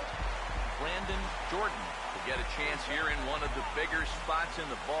 Brandon Jordan to get a chance here in one of the bigger spots in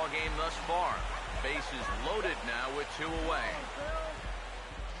the ball game thus far. Bases loaded now with two away.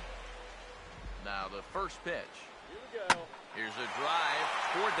 Now the first pitch. Here's a drive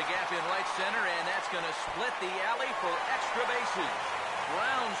toward the gap in right center, and that's going to split the alley for extra bases.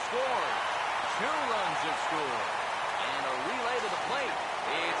 Brown scores. 2 runs have scored. And a relay to the plate.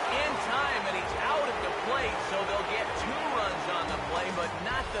 It's in time, and he's out at the plate, so they'll get 2 runs on the play, but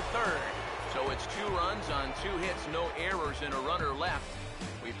not the third. So it's 2 runs on 2 hits, no errors, and a runner left.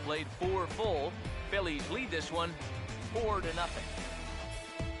 We've played 4 full. Phillies lead this one 4-0.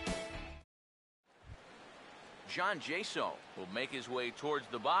 John Jaso will make his way towards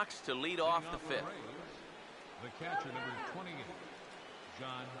the box to lead off the fifth. The catcher, number 28,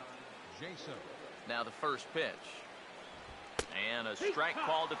 John Jaso. Now the first pitch. And a strike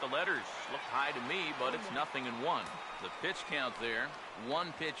called at the letters. Looked high to me, but it's 0-1. The pitch count there.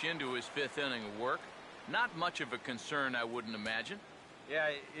 1 pitch into his 5th inning of work. Not much of a concern, I wouldn't imagine.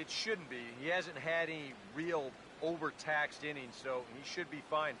 Yeah, it shouldn't be. He hasn't had any real overtaxed innings, so he should be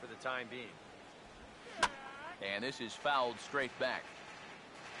fine for the time being. And this is fouled straight back.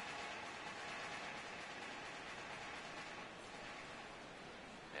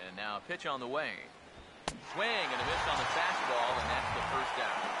 And now a pitch on the way. Swing and a miss on the fastball, and that's the first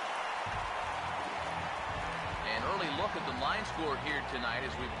out. An early look at the line score here tonight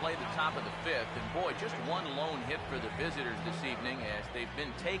as we play the top of the 5th. And boy, just 1 lone hit for the visitors this evening as they've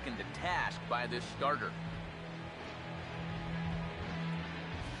been taken to task by this starter.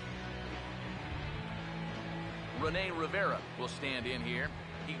 Rene Rivera will stand in here.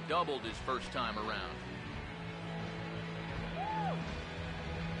 He doubled his first time around.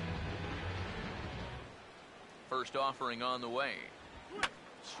 First offering on the way.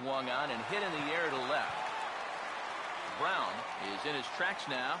 Swung on and hit in the air to left. Brown is in his tracks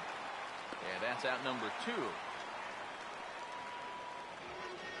now. And that's out number 2.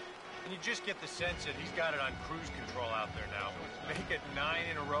 And you just get the sense that he's got it on cruise control out there now. Make it 9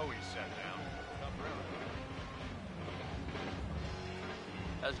 in a row he's set down.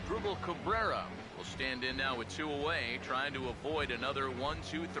 As Asdrubal Cabrera will stand in now with 2 away, trying to avoid another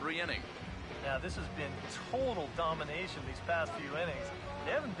 1-2-3 inning. Now, this has been total domination these past few innings.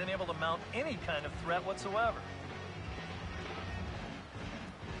 They haven't been able to mount any kind of threat whatsoever.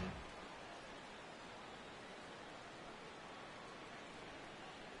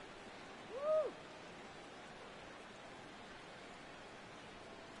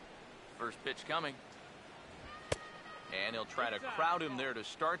 First pitch coming. And he'll try to crowd him there to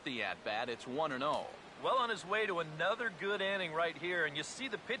start the at-bat. It's 1-0. Well on his way to another good inning right here, and you see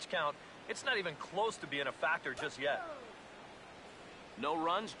the pitch count. It's not even close to being a factor just yet. No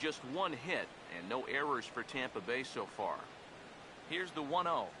runs, just 1 hit, and no errors for Tampa Bay so far. Here's the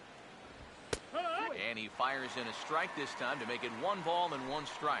 1-0. And he fires in a strike this time to make it 1 ball and 1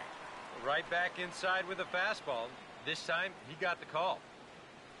 strike. Right back inside with a fastball. This time, he got the call.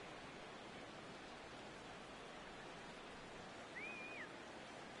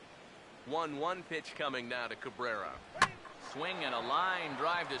 One pitch coming now to Cabrera. Swing and a line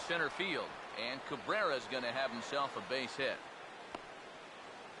drive to center field. And Cabrera's going to have himself a base hit.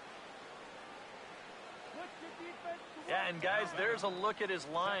 Yeah, and guys, there's a look at his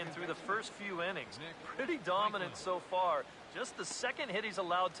line through the first few innings. Pretty dominant so far. Just the second hit he's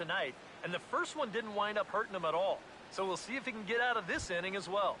allowed tonight, and the first one didn't wind up hurting him at all. So we'll see if he can get out of this inning as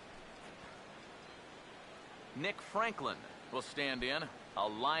well. Nick Franklin will stand in. A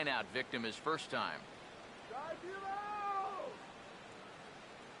line-out victim his first time.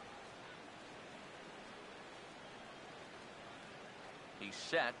 He's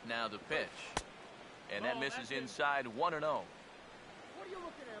set, now the pitch. And that misses inside 1-0. What are you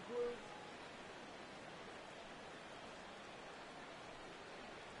looking at, Blues?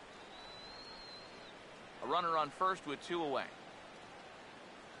 A runner on first with 2 away.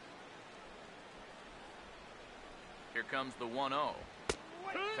 Here comes the 1-0.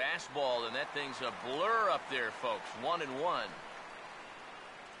 Fastball, and that thing's a blur up there, folks. 1-1.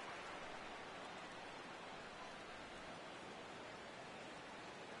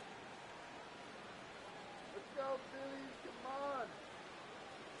 Let's go, Phillies. Come on.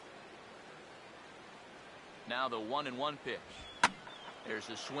 Now the 1-1 pitch. There's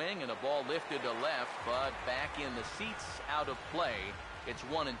a swing and a ball lifted to left, but back in the seats, out of play. It's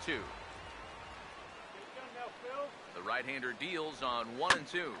 1-2. The right-hander deals on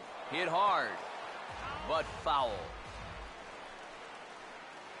 1-2. Hit hard, but foul.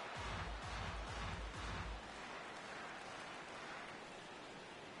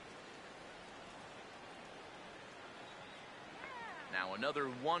 Now another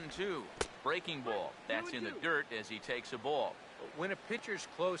 1-2. Breaking ball. That's in the dirt as he takes a ball. When a pitcher's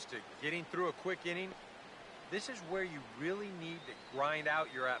close to getting through a quick inning, this is where you really need to grind out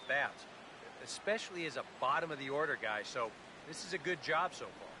your at-bats, especially as a bottom-of-the-order guy. So this is a good job so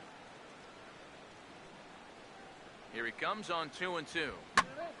far. Here he comes on 2-2.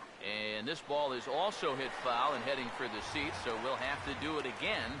 And this ball is also hit foul and heading for the seats, so we'll have to do it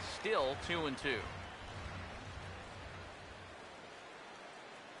again. Still 2-2.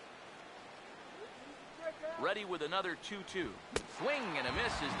 Ready with another 2-2. Swing and a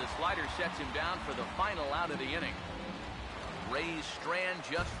miss as the slider sets him down for the final out of the inning. Rays strand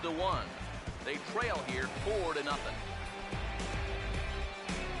just the 1. They trail here 4-0.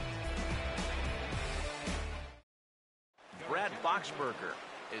 Brad Boxberger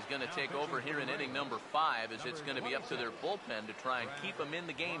is going to take over here in inning number 5, as it's going to be up to their bullpen to try and keep them in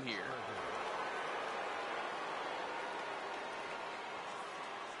the game here.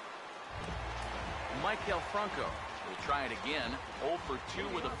 Michael Franco will try it again. 0 for 2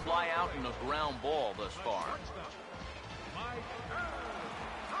 with a fly out and a ground ball thus far.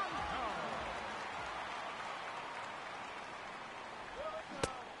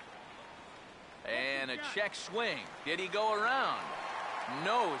 And a check swing. Did he go around?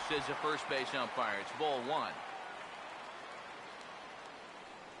 No, says the first base umpire. It's ball 1.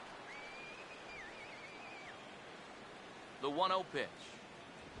 The 1-0 pitch.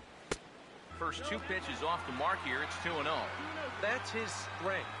 First 2 pitches off the mark here. It's 2-0. That's his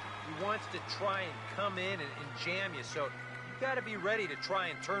strength. He wants to try and come in and jam you, so you've got to be ready to try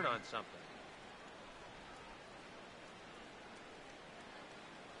and turn on something.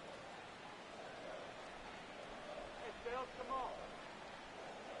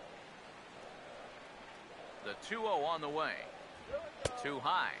 The 2-0 on the way. Too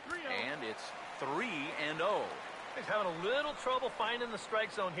high, and it's 3-0. He's having a little trouble finding the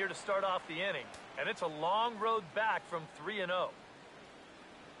strike zone here to start off the inning, and it's a long road back from 3-0.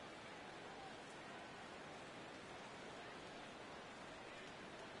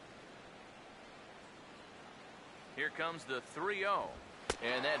 Here comes the 3-0.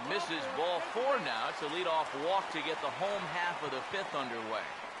 And that misses ball 4 now. It's a leadoff walk to get the home half of the 5th underway.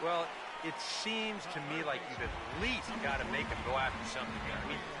 Well, it seems to me like you've at least got to make him go after something here. I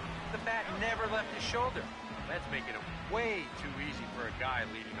mean, the bat never left his shoulder. That's making it way too easy for a guy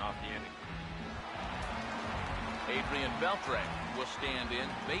leading off the inning. Adrian Beltre will stand in.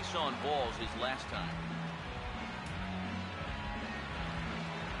 Base on balls his last time.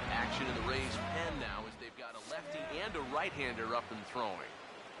 Action in the Rays' pen now as they've got a lefty and a right-hander up and throwing.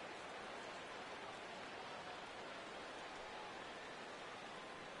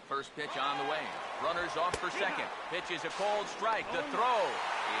 First pitch on the way. Runners off for second. Pitch is a cold strike. The throw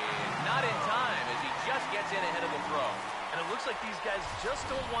is not in time as he just gets in ahead of the throw. And it looks like these guys just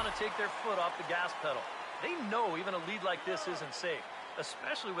don't want to take their foot off the gas pedal. They know even a lead like this isn't safe,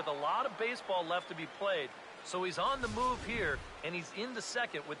 especially with a lot of baseball left to be played. So he's on the move here, and he's into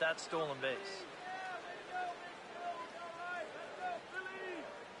second with that stolen base.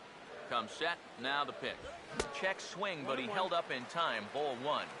 Comes set, now the pitch. Check swing, but he held up in time, ball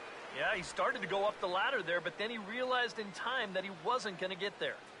one. Yeah, he started to go up the ladder there, but then he realized in time that he wasn't going to get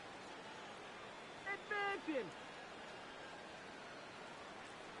there. Advancing.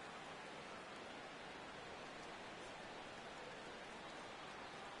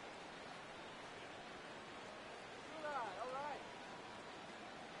 All right.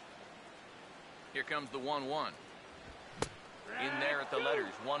 Here comes the 1-1. In there at the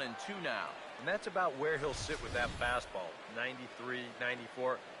letters, 1 and 2 now. And that's about where he'll sit with that fastball, 93,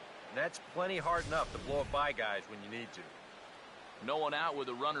 94. And that's plenty hard enough to blow it by guys when you need to. No one out with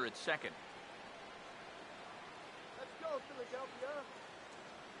a runner at second. Let's go, Philadelphia.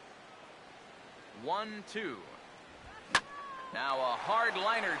 1-2. Now a hard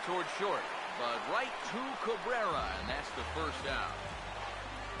liner toward short, but right to Cabrera, and that's the first out.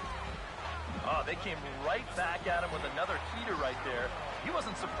 Oh, they came right back at him with another heater right there. He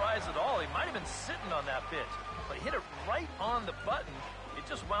wasn't surprised at all. He might have been sitting on that pitch, but hit it right on the button. It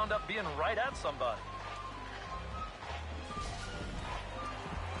just wound up being right at somebody.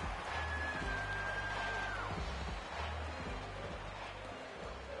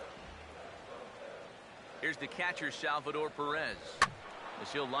 Here's the catcher, Salvador Perez.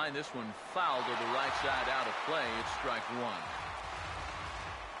 As he'll line this one foul to the right side out of play, it's strike one.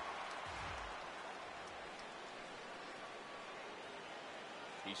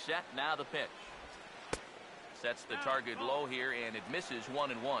 He's set, now the pitch. Sets the target low here, and it misses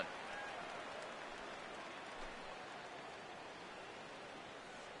 1-1.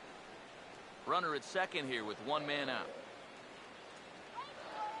 Runner at second here with one man out.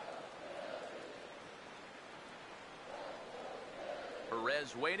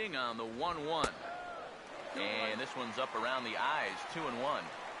 Perez waiting on the 1-1. And this one's up around the eyes, 2-1.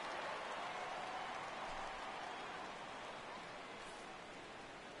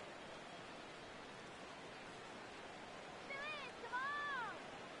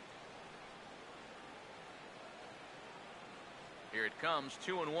 Here it comes,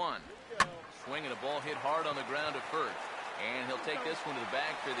 2-1. Swinging a ball hit hard on the ground at first. And he'll take this one to the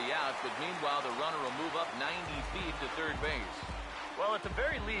bag for the out, but meanwhile the runner will move up 90 feet to third base. Well, at the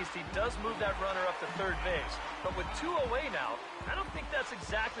very least, he does move that runner up to third base. But with 2 away now, I don't think that's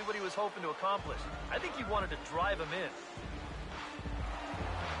exactly what he was hoping to accomplish. I think he wanted to drive him in.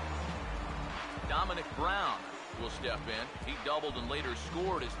 Dominic Brown will step in. He doubled and later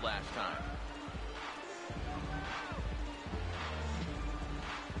scored his last time.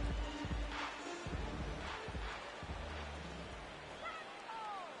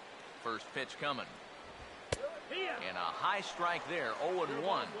 First pitch coming. And a high strike there,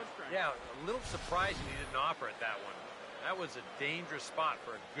 0-1. Yeah, a little surprising he didn't offer it that one. That was a dangerous spot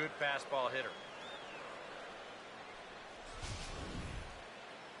for a good fastball hitter.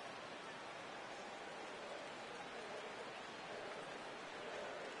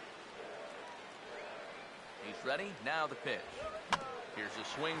 He's ready, now the pitch. Here's a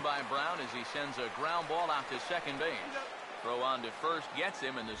swing by Brown as he sends a ground ball out to second base. Throw on to first gets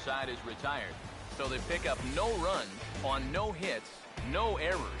him, and the side is retired. So they pick up no runs on no hits, no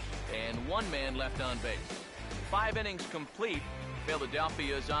errors, and one man left on base. 5 innings complete.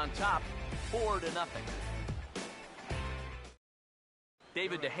 Philadelphia is on top, 4-0.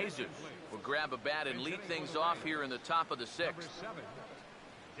 David DeJesus will grab a bat and lead things off here in the top of the 6th. Number 7,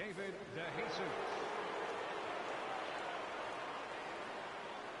 David DeJesus.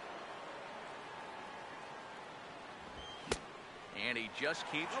 And he just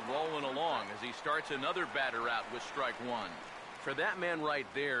keeps rolling along as he starts another batter out with strike one. For that man right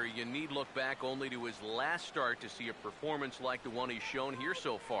there, you need look back only to his last start to see a performance like the one he's shown here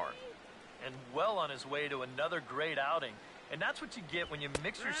so far. And well on his way to another great outing. And that's what you get when you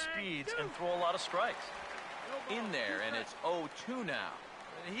mix your speeds and throw a lot of strikes. In there, and it's 0-2 now.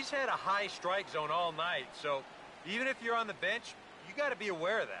 And he's had a high strike zone all night, so even if you're on the bench, you got to be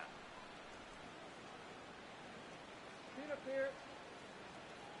aware of that. Get up here.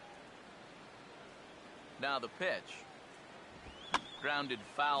 Now the pitch. Grounded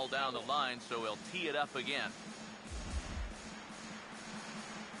foul down the line, so he'll tee it up again.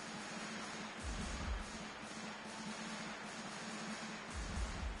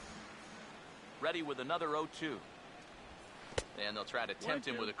 Ready with another 0-2. And they'll try to tempt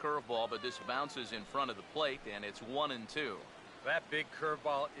him with a curveball, but this bounces in front of the plate, and it's 1-2. That big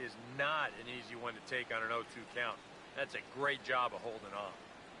curveball is not an easy one to take on an 0-2 count. That's a great job of holding on.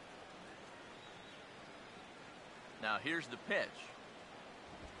 Now here's the pitch.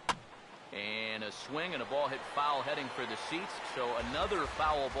 And a swing and a ball hit foul heading for the seats. So another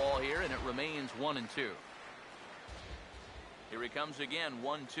foul ball here, and it remains 1-2. Here he comes again,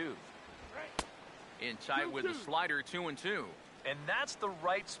 1-2. In tight with the slider, 2-2. And that's the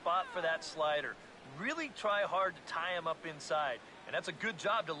right spot for that slider. Really try hard to tie him up inside. And that's a good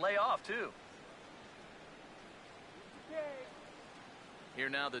job to lay off, too. Here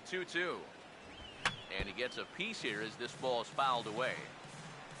now the 2-2. And he gets a piece here as this ball is fouled away.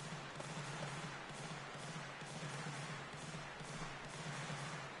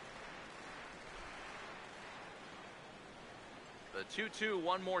 The 2-2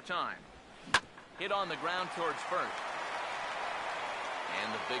 one more time. Hit on the ground towards first.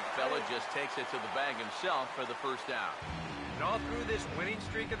 And the big fella just takes it to the bag himself for the first out. And all through this winning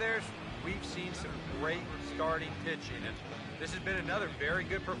streak of theirs, we've seen some great starting pitching. And this has been another very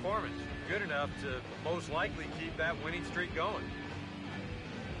good performance. Good enough to most likely keep that winning streak going.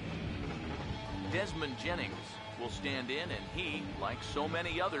 Desmond Jennings will stand in, and he, like so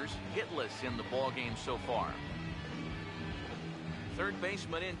many others, hitless in the ballgame so far. Third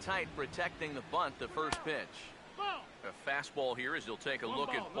baseman in tight, protecting the bunt, the first pitch. A fastball here as he'll take a look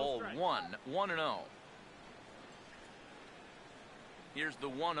at ball one. 1-0. Here's the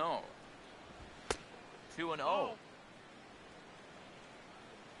 1-0. 2-0. Come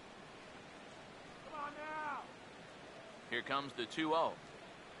on now. Here comes the 2-0.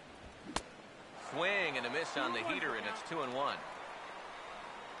 Swing and a miss on the heater, and it's 2-1.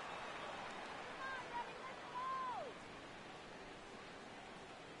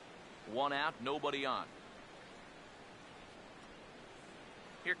 One out, nobody on.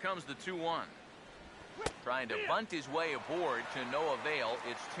 Here comes the 2-1. Trying to bunt his way aboard to no avail.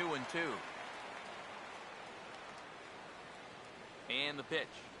 It's 2-2. And the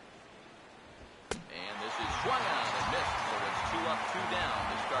pitch. And this is swung on and missed. So it's 2 up, 2 down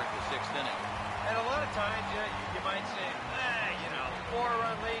to start the 6th inning. And a lot of times, you might say,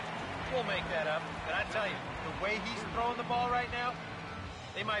 4-run lead, we'll make that up. But I tell you, the way he's throwing the ball right now,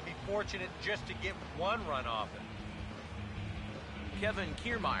 they might be fortunate just to get 1 run off it. Kevin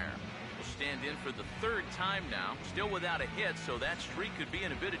Kiermaier will stand in for the 3rd time now, still without a hit, so that streak could be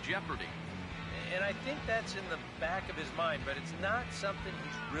in a bit of jeopardy. And I think that's in the back of his mind, but it's not something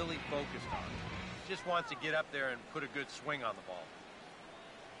he's really focused on. He just wants to get up there and put a good swing on the ball.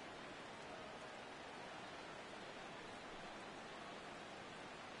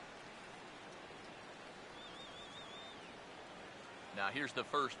 Now here's the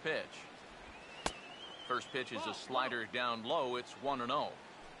first pitch. First pitch is a slider down low. It's 1-0. Come on,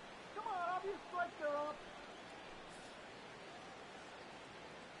 I'll be a strike there up.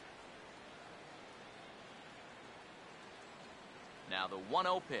 Now the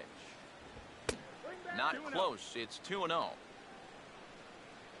 1-0 pitch. Not close. It's 2-0.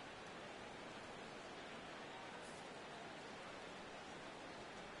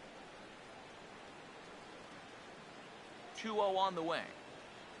 2-0 on the way.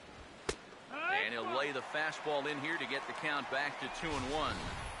 And he'll lay the fastball in here to get the count back to 2-1.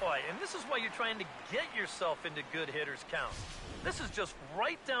 Boy, and this is why you're trying to get yourself into good hitters count. This is just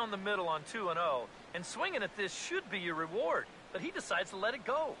right down the middle on 2-0, and swinging at this should be your reward, but he decides to let it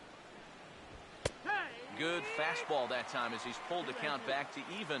go. Good fastball that time as he's pulled the count back to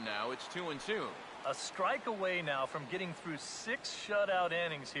even now. It's 2-2. A strike away now from getting through 6 shutout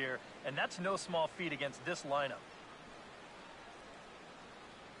innings here, and that's no small feat against this lineup.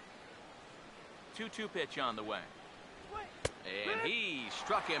 2-2 pitch on the way. And he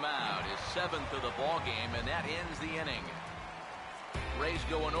struck him out, his 7th of the ball game, and that ends the inning. Rays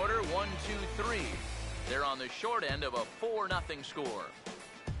go in order, 1, 2, 3. They're on the short end of a 4-0 score.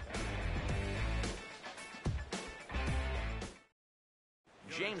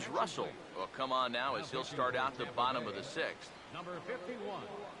 James Russell will come on now as he'll start out the bottom of the 6th. Number 51,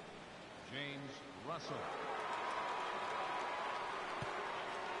 James Russell.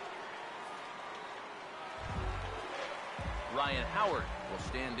 Ryan Howard will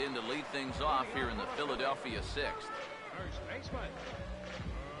stand in to lead things off here in the Philadelphia 6th. First baseman, Ryan Howard.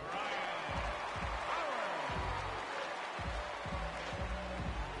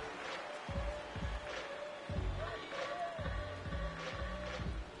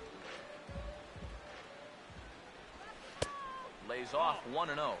 Lays off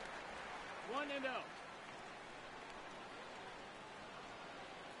 1-0. 1-0.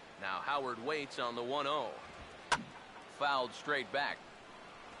 Now Howard waits on the 1-0. Fouled straight back.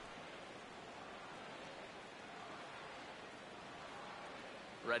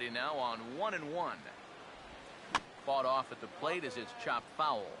 Ready now on 1-1. Fought off at the plate as it's chopped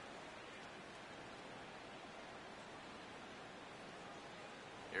foul.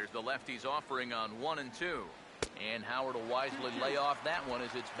 Here's the lefty's offering on 1-2. And Howard will wisely lay off that one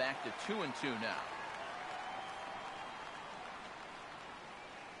as it's back to 2-2 now.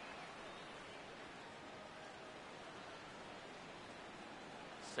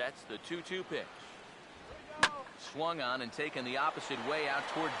 Sets the 2-2 pitch. Swung on and taken the opposite way out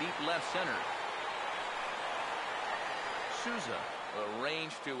toward deep left center. Souza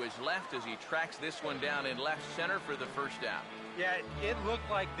arranged to his left as he tracks this one down in left center for the first out. Yeah, it looked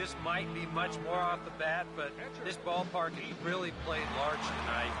like this might be much more off the bat, but this ballpark is really played large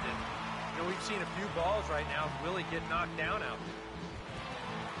tonight. And, we've seen a few balls right now really get knocked down out there.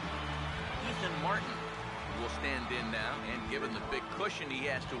 Ethan Martin will stand in now, and given the big cushion he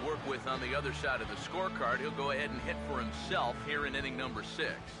has to work with on the other side of the scorecard, he'll go ahead and hit for himself here in inning number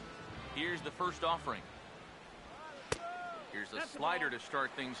 6. Here's the first offering. Here's a slider to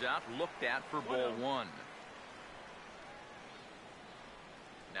start things out, looked at for ball 1.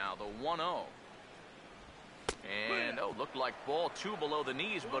 Now the 1-0. And, looked like ball 2 below the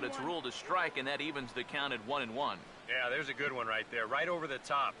knees, but it's ruled a strike, and that evens the count at 1-1. Yeah, there's a good one right there, right over the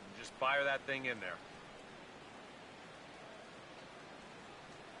top. Just fire that thing in there.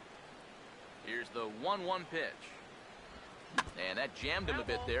 Here's the 1-1 pitch. And that jammed him a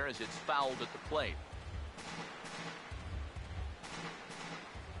bit there as it's fouled at the plate.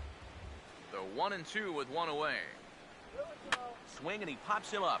 The 1-2 with one away. Swing, and he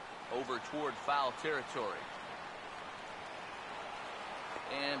pops him up over toward foul territory.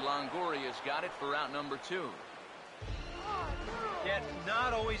 And Longoria's got it for out number 2. Yeah,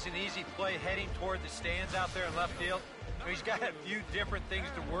 not always an easy play heading toward the stands out there in left field. He's got a few different things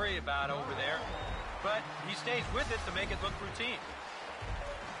to worry about over there, but he stays with it to make it look routine.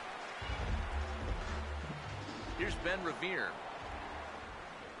 Here's Ben Revere.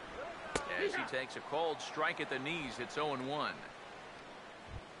 As he takes a cold strike at the knees, it's 0-1.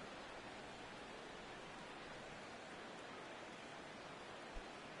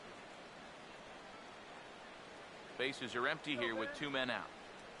 Bases are empty here with 2 men out.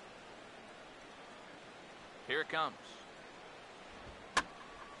 Here it comes.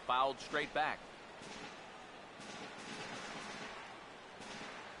 Fouled straight back.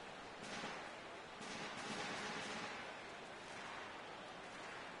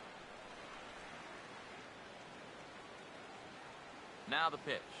 Now the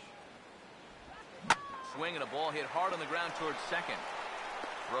pitch. Swing, and a ball hit hard on the ground towards second.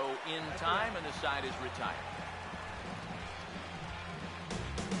 Throw in time, and the side is retired.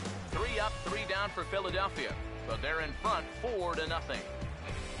 3 up, 3 down for Philadelphia, but they're in front 4-0.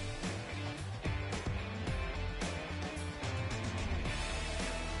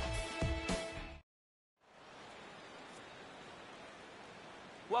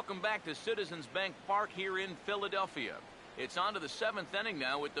 'Welcome back to Citizens Bank Park here in Philadelphia. It's on to the 7th inning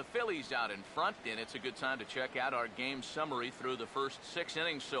now with the Phillies out in front, and it's a good time to check out our game summary through the first 6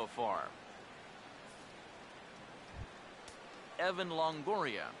 innings so far. Evan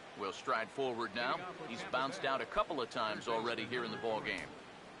Longoria will stride forward now. He's bounced out a couple of times already here in the ball game.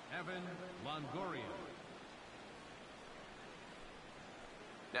 Evan Longoria.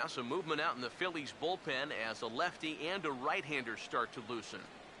 Now some movement out in the Phillies bullpen as a lefty and a right-hander start to loosen.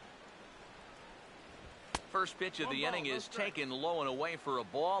 First pitch of the inning is taken low and away for a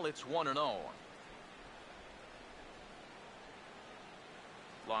ball. It's 1-0.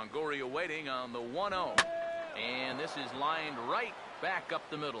 Longoria waiting on the 1-0. And this is lined right back up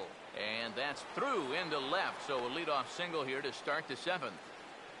the middle. And that's through into left. So a leadoff single here to start the 7th.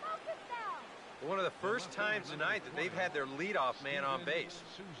 One of the first times tonight that they've had their leadoff man on base.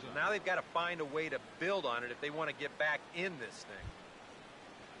 Now they've got to find a way to build on it if they want to get back in this thing.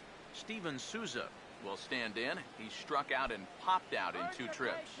 Steven Souza will stand in. He struck out and popped out in 2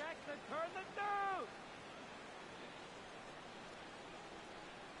 trips.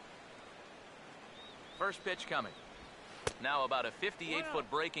 First pitch coming. Now about a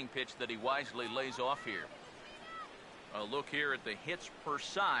 58-foot breaking pitch that he wisely lays off here. A look here at the hits per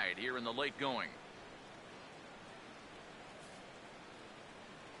side here in the late going.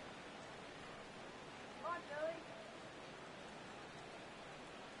 Come on,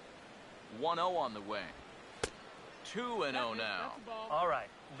 Billy. 1-0 on the way. 2-0 now. All right,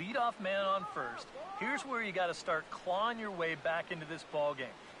 leadoff man on first. Here's where you got to start clawing your way back into this ball game.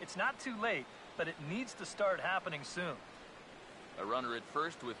 It's not too late, but it needs to start happening soon. A runner at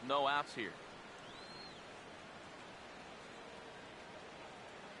first with no outs here.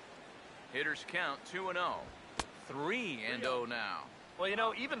 Hitters count 2-0. 3-0 now. Well, you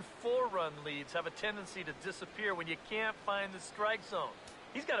know, even 4-run leads have a tendency to disappear when you can't find the strike zone.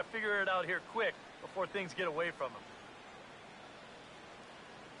 He's got to figure it out here quick before things get away from him.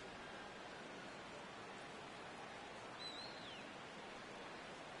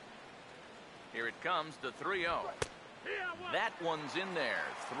 Here it comes, the 3-0. That one's in there,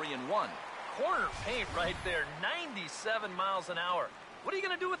 3-1. Corner paint right there, 97 miles an hour. What are you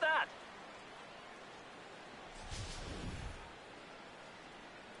going to do with that?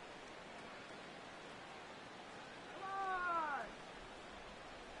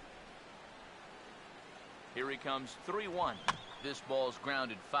 Here he comes, 3-1. This ball's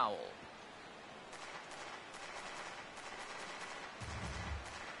grounded foul.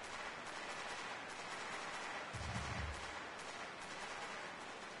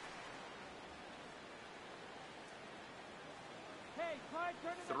 Hey, try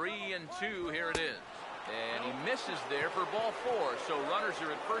turning the 3-2, here it is. And he misses there for ball 4. So runners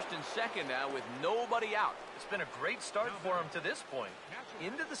are at first and second now with nobody out. It's been a great start for him to this point.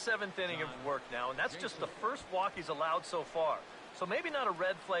 Into the 7th inning of work now, and that's just the first walk he's allowed so far. So maybe not a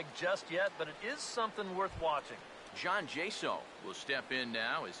red flag just yet, but it is something worth watching. John Jaso will step in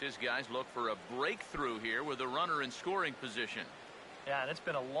now as his guys look for a breakthrough here with a runner in scoring position. Yeah, and it's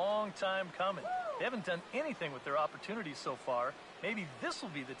been a long time coming. They haven't done anything with their opportunities so far. Maybe this will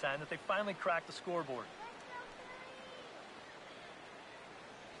be the time that they finally crack the scoreboard.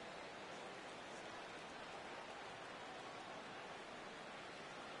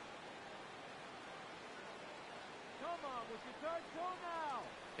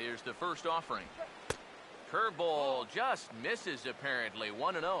 Here's the first offering. Curveball just misses apparently,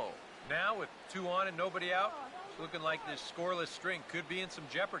 1-0. Now with 2 on and nobody out, it's looking like this scoreless string could be in some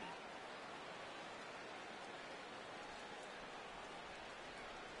jeopardy.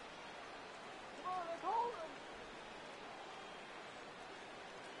 Come on, let's hold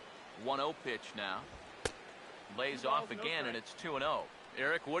him. 1-0 pitch now. Lays off again, and it's 2-0.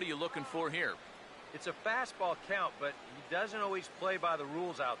 Eric, what are you looking for here? It's a fastball count, but he doesn't always play by the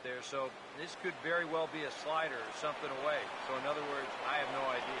rules out there, so this could very well be a slider or something away. So in other words, I have no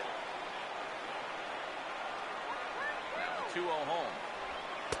idea. Now 2-0 home.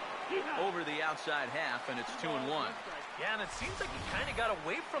 Over the outside half, and it's 2-1. Yeah, and it seems like he kind of got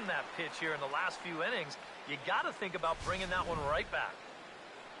away from that pitch here in the last few innings. You got to think about bringing that one right back.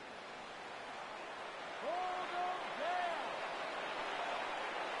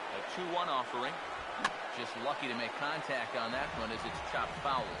 A 2-1 offering. Just lucky to make contact on that one as it's chopped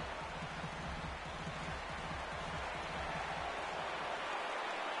foul.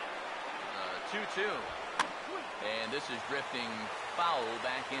 2-2. And this is drifting foul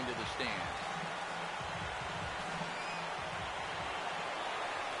back into the stands.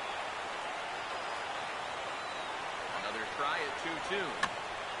 Another try at 2-2.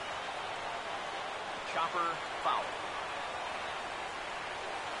 Chopper foul.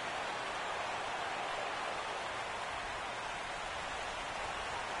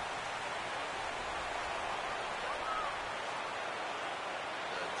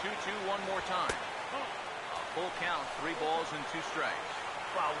 The 2-2 one more time. A full count, 3 balls and 2 strikes.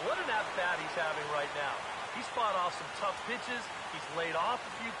 Wow, what an at-bat he's having right now. He's fought off some tough pitches. He's laid off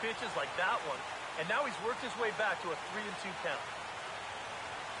a few pitches like that one. And now he's worked his way back to a 3-2 count.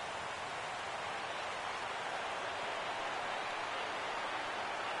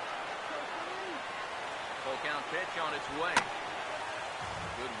 Full count pitch on its way.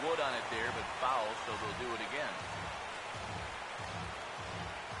 Good wood on it there, but foul, so they'll do it again.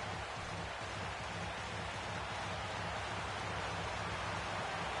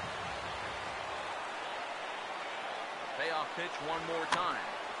 Payoff pitch one more time.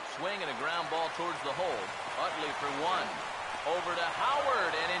 Swing and a ground ball towards the hole. Utley for 1. Over to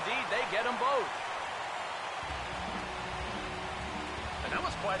Howard, and indeed they get them both. And that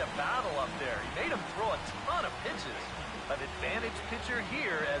was quite a battle up there. He made him throw a ton of pitches. An advantage pitcher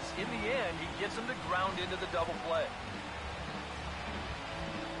here, as in the end, he gets him to ground into the double play.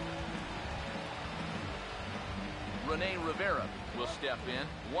 Rene Rivera will step in.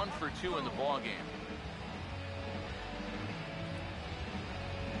 1 for 2 in the ballgame.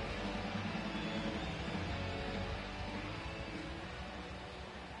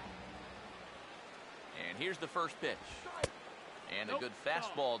 And here's the first pitch. And a good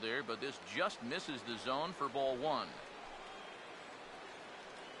fastball there, but this just misses the zone for ball 1.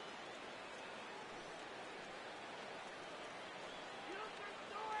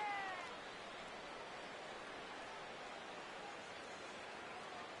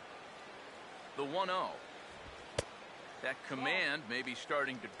 The 1-0. That command may be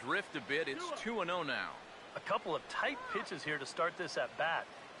starting to drift a bit. It's 2-0 now. A couple of tight pitches here to start this at bat.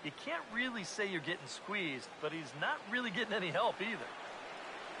 You can't really say you're getting squeezed, but he's not really getting any help either.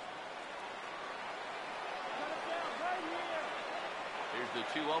 Here's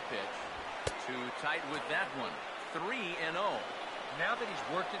the 2-0 pitch. Too tight with that one. 3-0. Now that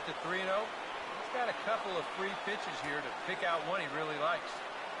he's worked it to 3-0, he's got a couple of free pitches here to pick out one he really likes.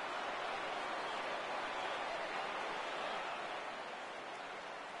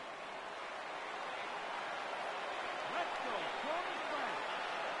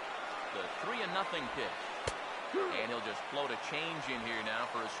 The 3-0 pitch. And he'll just float a change in here now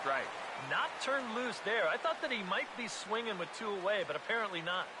for a strike. Not turned loose there. I thought that he might be swinging with 2 away, but apparently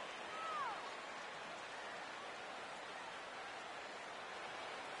not.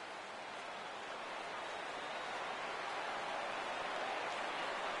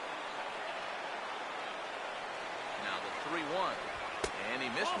 Now the 3-1. And he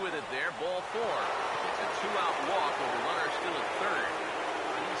missed with it there. Ball 4. It's a 2-out walk with the runner still at third.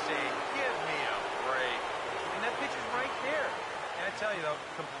 He's saying, give me a break. And that pitch is right there. And I tell you, though,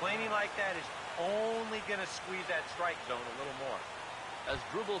 complaining like that is only going to squeeze that strike zone a little more.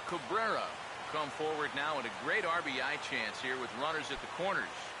 Asdrubal Cabrera come forward now with a great RBI chance here with runners at the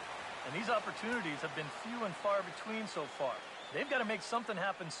corners. And these opportunities have been few and far between so far. They've got to make something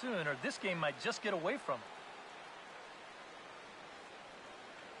happen soon, or this game might just get away from them.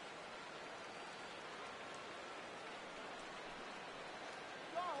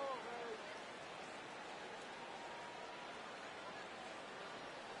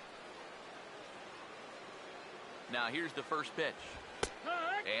 Now here's the first pitch.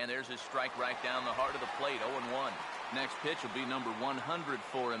 And there's his strike right down the heart of the plate, 0-1. Next pitch will be number 100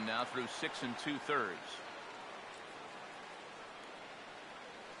 for him now through 6 2/3.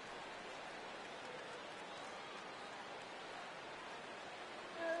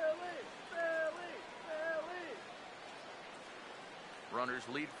 Runners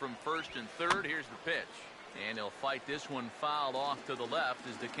lead from first and third. Here's the pitch. And he'll fight this one fouled off to the left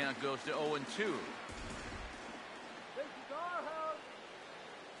as the count goes to 0-2.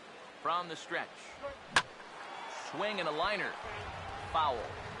 From the stretch. Swing and a liner. Foul.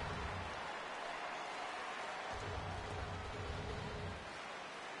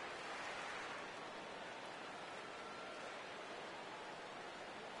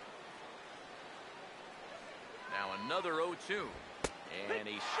 Now another 0-2. And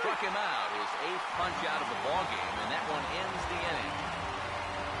he struck him out. His 8th punch out of the ballgame, and that one ends the inning.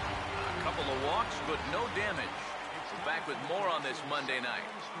 A couple of walks, but no damage. Back with more on this Monday night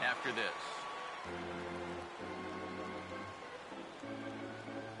after this.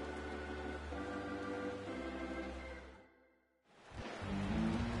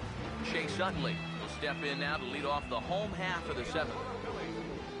 Chase Utley will step in now to lead off the home half of the 7th.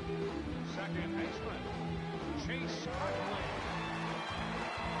 Second baseman, Chase Utley.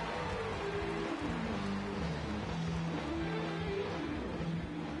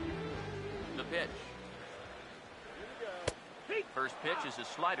 The pitch. First pitch is a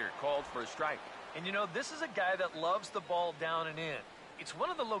slider called for a strike. And you know, this is a guy that loves the ball down and in. It's one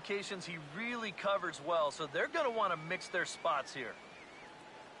of the locations he really covers well, so they're going to want to mix their spots here.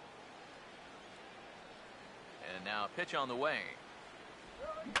 And now a pitch on the way.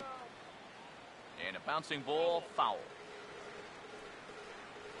 And a bouncing ball, foul.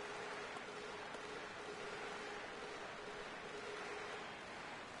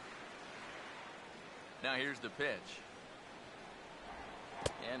 Now here's the pitch.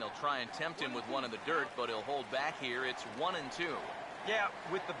 And he'll try and tempt him with one in the dirt, but he'll hold back here. It's 1-2. Yeah,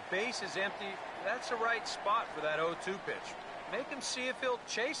 with the bases empty, that's the right spot for that 0-2 pitch. Make him see if he'll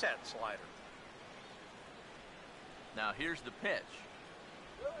chase that slider. Now here's the pitch.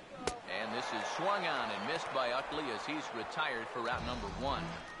 And this is swung on and missed by Utley as he's retired for route number 1.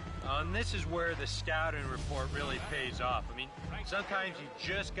 And this is where the scouting report really pays off. I mean, sometimes you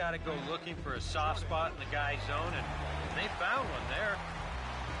just got to go looking for a soft spot in the guy's zone, and they found one there.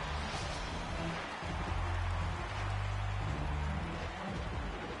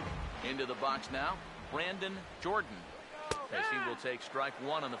 Into the box now, Brandon Jordan, as he will take strike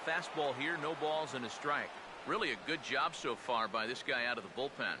 1 on the fastball here. No balls and a strike. Really a good job so far by this guy out of the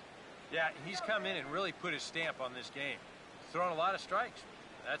bullpen. Yeah, he's come in and really put his stamp on this game. He's thrown a lot of strikes.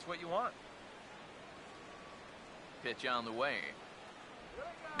 That's what you want. Pitch on the way.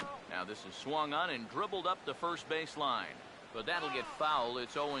 Now this is swung on and dribbled up the first base line. But that'll get foul.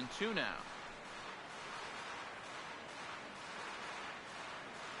 It's 0-2 now.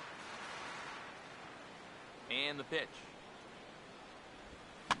 And the pitch.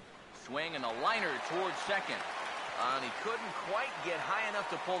 Swing and a liner towards second. And he couldn't quite get high enough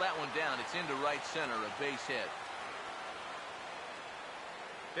to pull that one down. It's into right center, a base hit.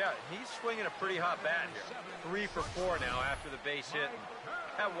 Yeah, he's swinging a pretty hot bat here. 3 for 4 now after the base hit. And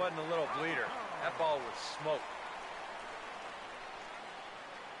that wasn't a little bleeder. That ball was smoked.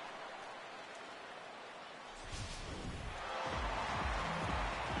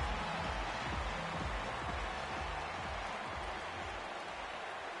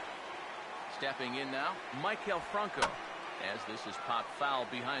 Stepping in now, Michael Franco. As this is popped foul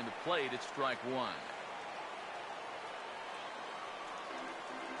behind the plate, it's strike 1.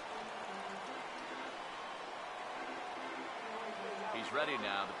 He's ready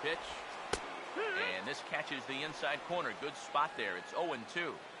now, the pitch. And this catches the inside corner. Good spot there. It's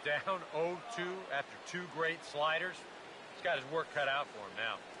 0-2. Down 0-2 after 2 great sliders. He's got his work cut out for him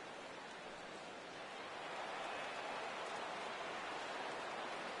now.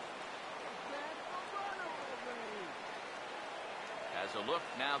 As a look,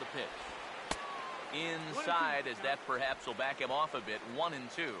 now the pitch. Inside, as that perhaps will back him off a bit.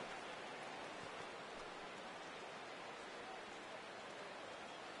 1-2.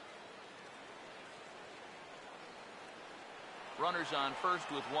 Runners on first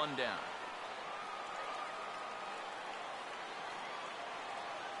with 1 down.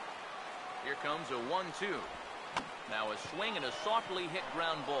 Here comes a 1-2. Now a swing and a softly hit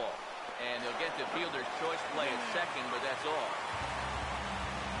ground ball. And they'll get the fielder's choice play at second, but that's all.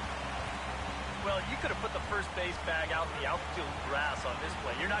 Well, you could have put the first base bag out in the outfield grass on this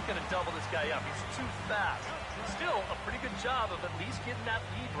play. You're not going to double this guy up. He's too fast. Still, a pretty good job of at least getting that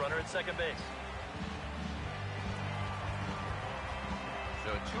lead runner at second base.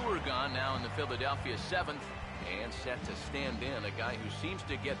 So 2 are gone now in the Philadelphia 7th. And set to stand in a guy who seems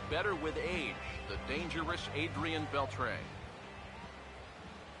to get better with age, the dangerous Adrian Beltre.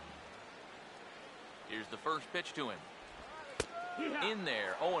 Here's the first pitch to him. In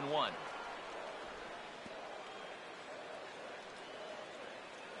there, 0-1.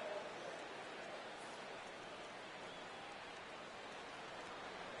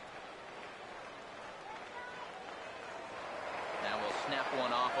 Now we'll snap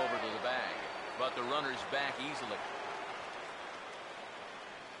one off over to the bag, but the runner's back easily.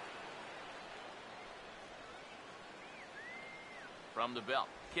 From the belt,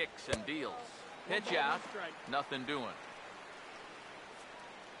 kicks and deals. Pitch out, nothing doing.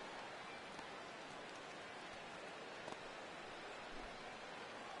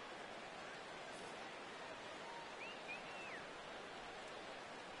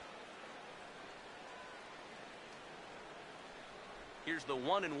 Here's the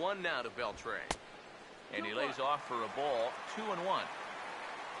 1-1 now to Beltre. And he lays off for a ball, 2-1.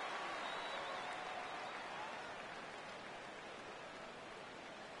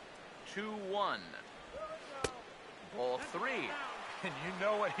 Ball 3. And you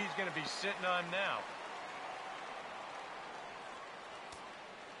know what he's going to be sitting on now.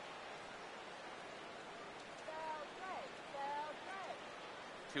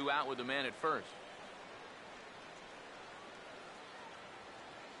 Two out with the man at first.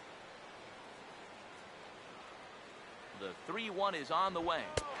 The 3-1 is on the way.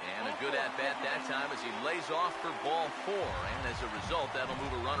 And a good at-bat that time as he lays off for ball 4. And as a result, that'll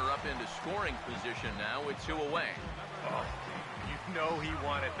move a runner up into scoring position now with 2 away. Oh, you know he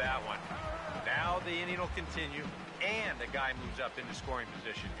wanted that one. Now the inning will continue, and the guy moves up into scoring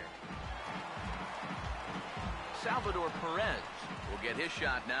position here. Salvador Perez will get his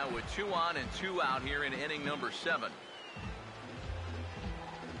shot now with 2 on and 2 out here in inning number 7.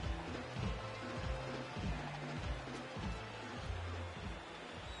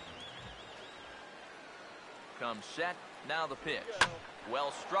 Comes set, now the pitch.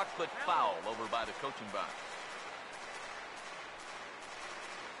 Well struck but foul over by the coaching box.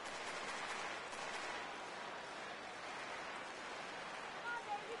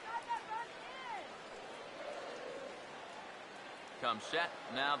 Comes set,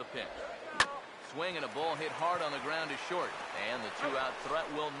 now the pitch. Swing and a ball hit hard on the ground is short. And the 2-out threat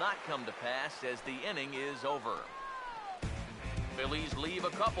will not come to pass as the inning is over. Phillies leave a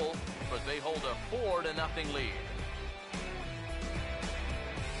couple, but they hold a 4-0 lead.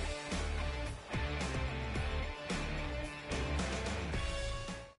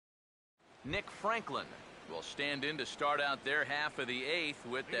 Nick Franklin will stand in to start out their half of the 8th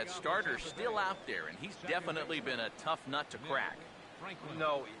with that starter still out there, and he's definitely been a tough nut to crack.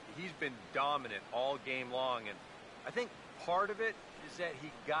 No, he's been dominant all game long, and I think part of it is that he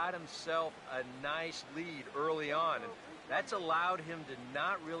got himself a nice lead early on, and that's allowed him to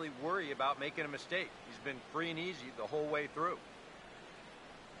not really worry about making a mistake. He's been free and easy the whole way through.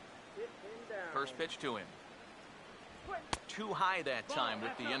 First pitch to him. too high that time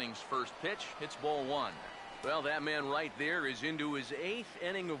with the inning's first pitch. It's ball one. Well, that man right there is into his 8th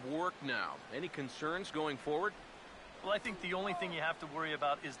inning of work now. Any concerns going forward? Well, I think the only thing you have to worry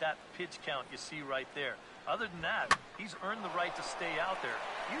about is that pitch count you see right there. Other than that, he's earned the right to stay out there.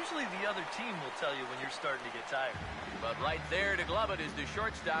 Usually the other team will tell you when you're starting to get tired. But right there to glove it is the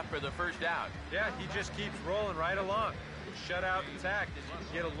shortstop for the first out. Yeah, he just keeps rolling right along. Shutout intact as you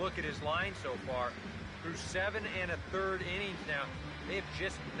can get a look at his line so far. Through 7 1/3 innings now, they have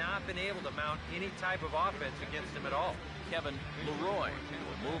just not been able to mount any type of offense against him at all. Kevin Leroy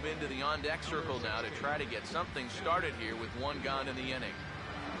will move into the on-deck circle now to try to get something started here with one gone in the inning.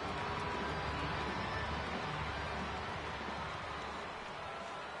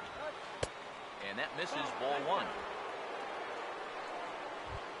 And that misses ball one.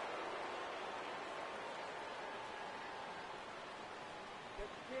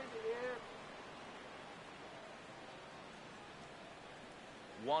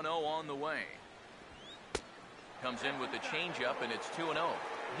 One 1-0 on the way. Comes in with the changeup, and it's 2-0.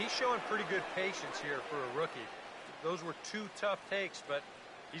 He's showing pretty good patience here for a rookie. Those were 2 tough takes, but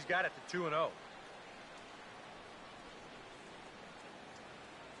he's got it to 2-0.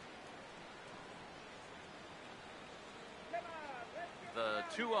 The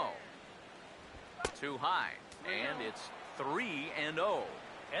 2-0. Too high, and it's 3-0.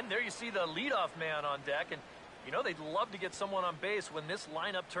 And there you see the leadoff man on deck, and you know they'd love to get someone on base when this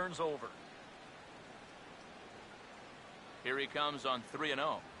lineup turns over. Here he comes on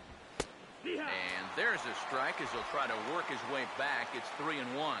 3-0. And there's a strike as he'll try to work his way back. It's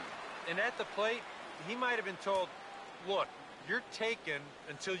 3-1. And at the plate, he might have been told, look, you're taken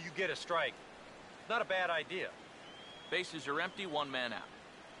until you get a strike. Not a bad idea. Bases are empty, one man out.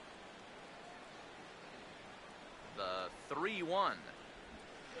 The 3-1.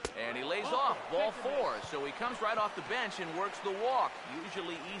 And he lays off, ball 4. So he comes right off the bench and works the walk.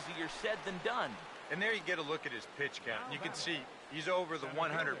 Usually easier said than done. And there you get a look at his pitch count. You can see he's over the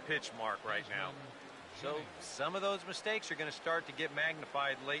 100 pitch mark right now. So some of those mistakes are going to start to get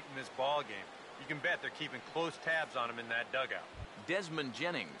magnified late in this ball game. You can bet they're keeping close tabs on him in that dugout. Desmond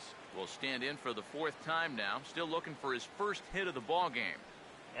Jennings will stand in for the 4th time now, still looking for his first hit of the ball game.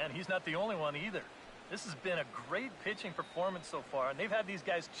 And he's not the only one either. This has been a great pitching performance so far, and they've had these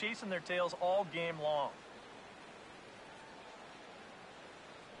guys chasing their tails all game long.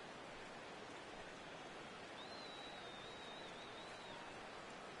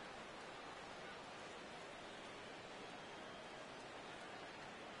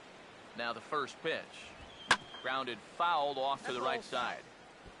 Now the first pitch. Grounded fouled off to the right side.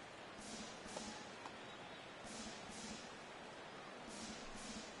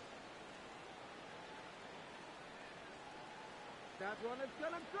 That one is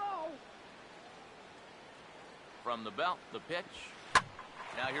gonna go. From the belt, the pitch.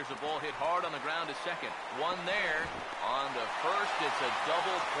 Now here's a ball hit hard on the ground to second. One there. On to first, it's a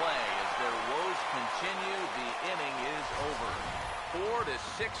double play. As their woes continue, the inning is over. 4 to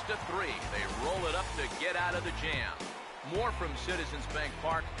 6 to 3. They roll it up to get out of the jam. More from Citizens Bank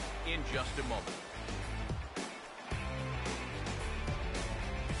Park in just a moment.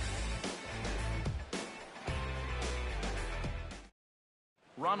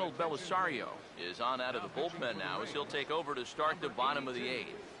 Ronald Belisario is on out of the bullpen now as he'll take over to start the bottom of the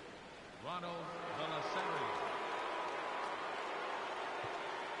 8th. Ronald Belisario.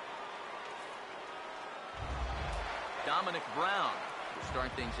 Dominic Brown will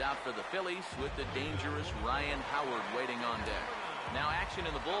start things out for the Phillies with the dangerous Ryan Howard waiting on deck. Now action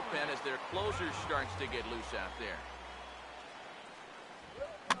in the bullpen as their closer starts to get loose out there.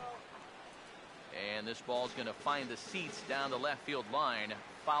 And this ball's going to find the seats down the left field line.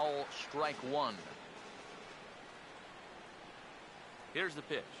 Foul, strike 1. Here's the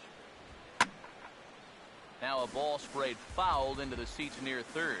pitch. Now a ball sprayed fouled into the seats near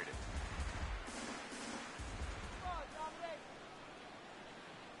third.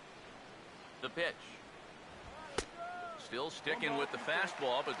 The pitch. Still sticking with the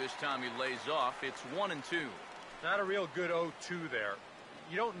fastball, but this time he lays off. It's 1-2. Not a real good 0-2 there.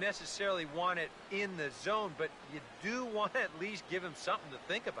 You don't necessarily want it in the zone, but you do want to at least give him something to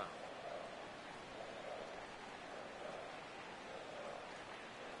think about.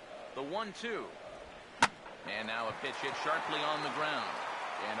 The 1-2. And now a pitch hit sharply on the ground.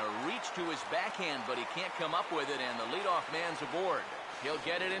 And a reach to his backhand, but he can't come up with it, and the leadoff man's aboard. He'll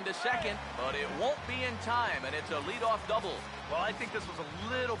get it into second, but it won't be in time, and it's a leadoff double. Well, I think this was a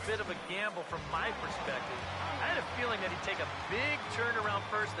little bit of a gamble from my perspective. I had a feeling that he'd take a big turn around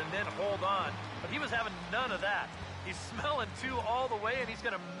first and then hold on, but he was having none of that. He's smelling 2 all the way, and he's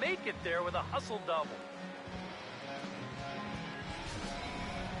going to make it there with a hustle double.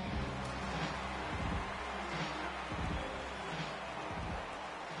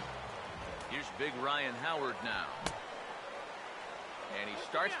 big Ryan Howard now. And he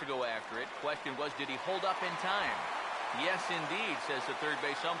starts to go after it. Question was, did he hold up in time? Yes, indeed, says the third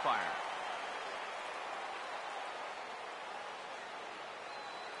base umpire.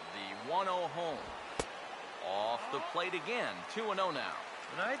 The 1-0 home. Off the plate again. 2-0 now.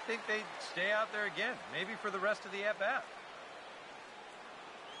 And I think they stay out there again, maybe for the rest of the at-bat.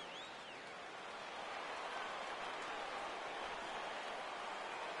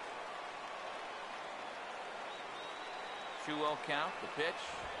 2-0 count. The pitch.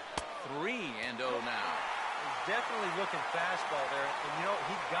 3-0 now. He's definitely looking fastball there. And, you know,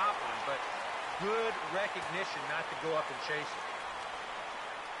 he got one, but good recognition not to go up and chase it.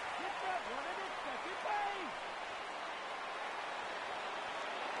 Get that one at its second base.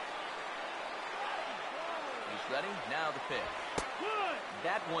 He's ready. Now the pitch. Good.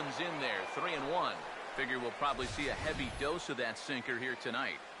 That one's in there. 3-1. Figure we'll probably see a heavy dose of that sinker here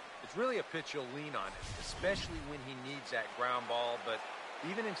tonight. It's really a pitch you'll lean on, especially when he needs that ground ball, but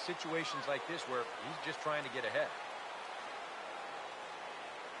even in situations like this where he's just trying to get ahead.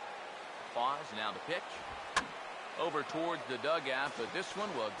 Pause, now the pitch. Over towards the dugout, but this one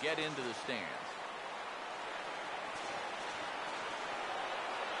will get into the stands.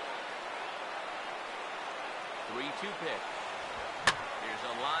 Three-two pitch. Here's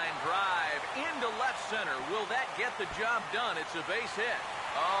a line drive into left center. Will that get the job done? It's a base hit.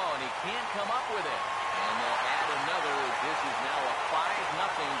 Oh, and he can't come up with it. And they'll add another as this is now a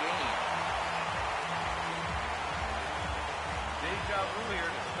 5-0 game. Deja vu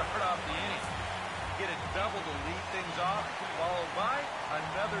here to start off the inning. Get a double to lead things off, followed by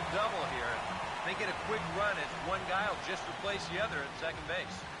another double here. Make it a quick run as one guy will just replace the other at second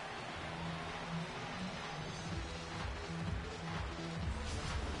base.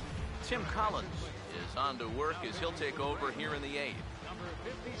 Tim Collins is on to work as he'll take over here in the 8th. Number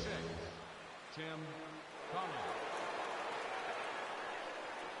 56, Tim Collins.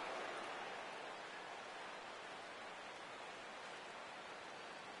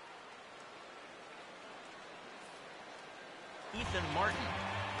 Ethan Martin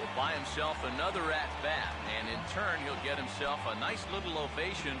will buy himself another at-bat, and in turn he'll get himself a nice little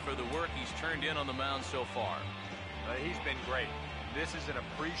ovation for the work he's turned in on the mound so far. He's been great. This is an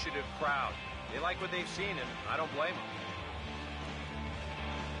appreciative crowd. They like what they've seen, and I don't blame them.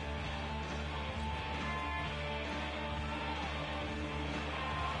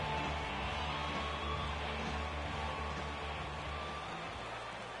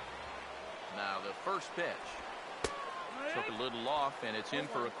 Now the first pitch. Took a little off, and it's in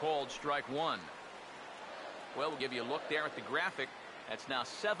for a called strike one. Well, we'll give you a look there at the graphic. That's now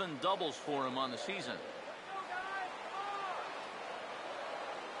 7 doubles for him on the season.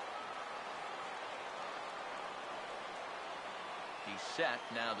 He's set.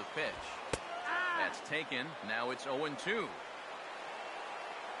 Now the pitch. That's taken. Now it's 0-2.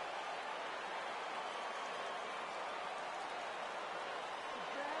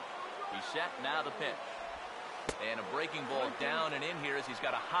 He's set. Now the pitch. And a breaking ball down and in here as he's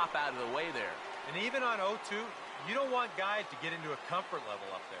got to hop out of the way there. And even on 0-2, you don't want guys to get into a comfort level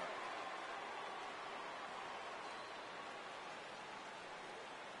up there.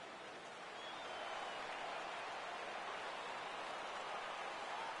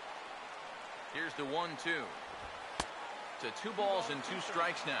 Here's the 1-2. To 2 balls and 2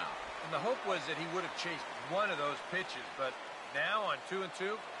 strikes now. And the hope was that he would have chased one of those pitches, but now on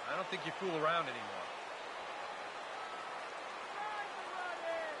 2-2, I don't think you fool around anymore.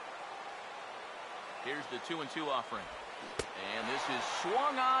 Here's the 2-2 offering. And this is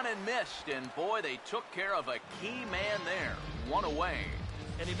swung on and missed. And boy, they took care of a key man there. One away.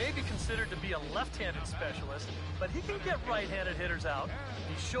 And he may be considered to be a left-handed specialist, but he can get right-handed hitters out.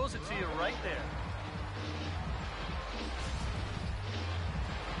 He shows it to you right there.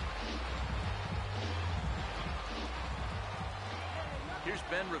 Here's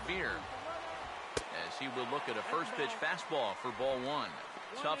Ben Revere as he will look at a first pitch fastball for ball 1.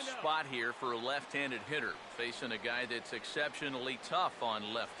 Tough spot here for a left-handed hitter, facing a guy that's exceptionally tough on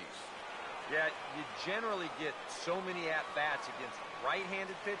lefties. Yeah, you generally get so many at-bats against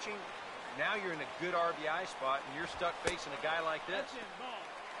right-handed pitching. Now you're in a good RBI spot, and you're stuck facing a guy like this.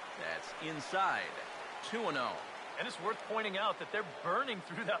 That's inside. 2-0. And it's worth pointing out that they're burning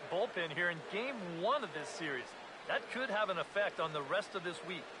through that bullpen here in game 1 of this series. That could have an effect on the rest of this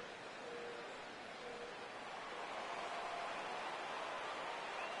week.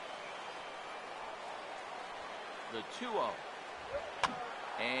 The 2-0.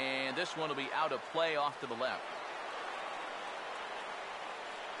 And this one will be out of play off to the left.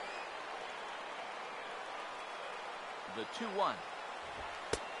 The 2-1.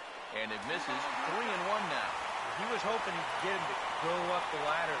 And it misses. 3-1 now. He was hoping he'd get him to go up the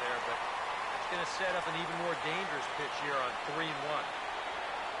ladder there, but it's going to set up an even more dangerous pitch here on 3-1.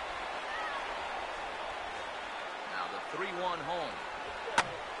 Now the 3-1 home.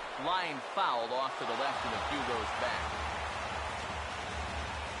 Line fouled off to the left, and a few goes back.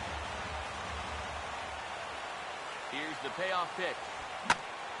 Here's the payoff pitch.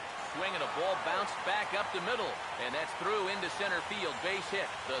 Swing and a ball bounced back up the middle, and that's through into center field. Base hit.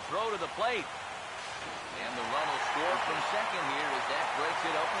 The throw to the plate. And the run will score from second here as that breaks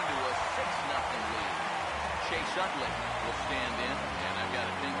it open to a 6-0 lead. Chase Utley will stand in, and I've got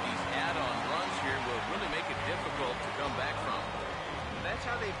to think these add-on runs here will really make it difficult to come back from. And that's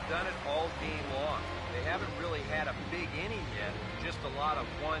how they've done it all game long. They haven't really had a big inning yet, just a lot of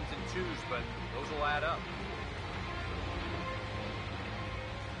 1s and 2s, but those will add up.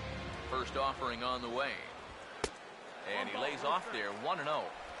 First offering on the way. And he lays off there, 1-0.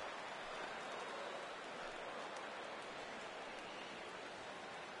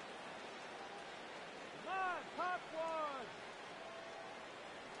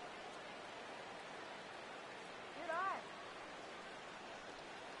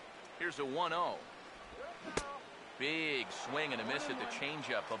 Here's a 1-0. Big swing and a miss at the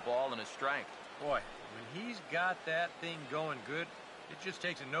changeup, a ball and a strike. Boy, when he's got that thing going good, it just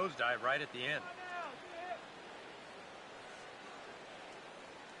takes a nosedive right at the end.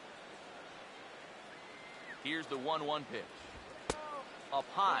 Here's the 1-1 pitch. Up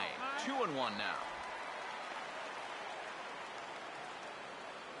high, 2-1 now.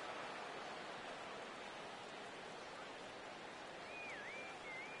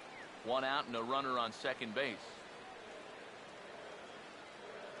 One out and a runner on second base.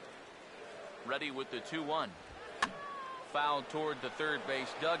 Ready with the 2-1. Foul toward the third base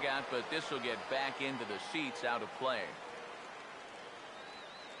dugout, but this will get back into the seats, out of play.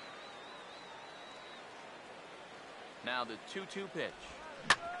 Now the 2-2 pitch.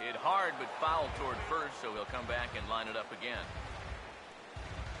 Hit hard but foul toward first, so he'll come back and line it up again.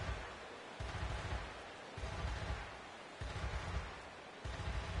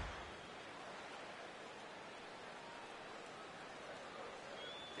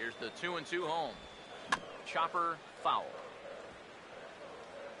 Here's the 2-2 home. Chopper foul.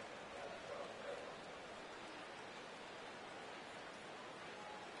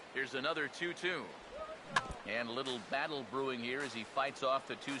 Here's another 2-2. And a little battle brewing here as he fights off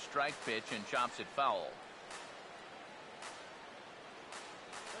the 2-strike pitch and chops it foul.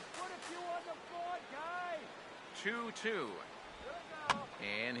 Let's put a few on the board, guys. 2-2.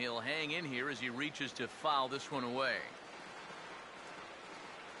 And he'll hang in here as he reaches to foul this one away.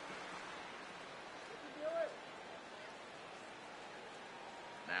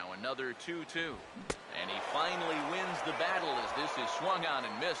 Now another 2-2. And he finally wins the battle as this is swung on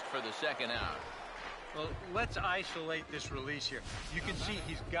and missed for the second out. Well, let's isolate this release here. You can see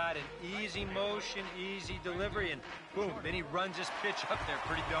he's got an easy motion, easy delivery, and boom, then he runs his pitch up there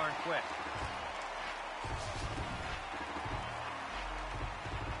pretty darn quick.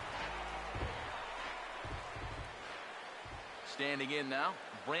 Standing in now,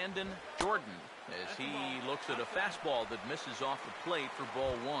 Brandon Jordan, as he looks at a fastball that misses off the plate for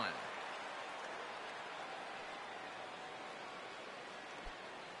ball one.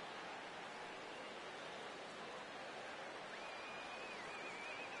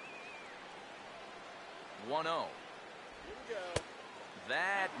 Here we go.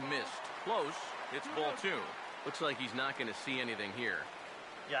 That missed. Close. It's ball two. Looks like he's not going to see anything here.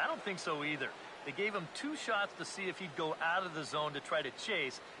 Yeah, I don't think so either. They gave him 2 shots to see if he'd go out of the zone to try to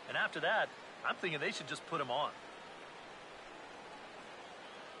chase, and after that, I'm thinking they should just put him on.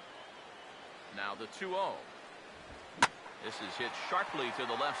 Now the 2-0. This is hit sharply to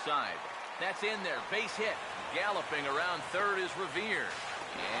the left side. That's in there. Base hit. Galloping around third is Revere.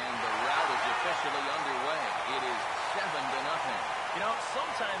 And the route is officially underway. It is 7-0. You know,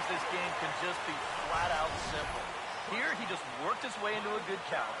 sometimes this game can just be flat out simple. Here, he just worked his way into a good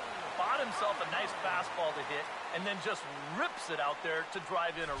count, bought himself a nice fastball to hit, and then just rips it out there to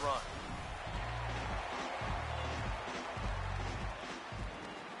drive in a run.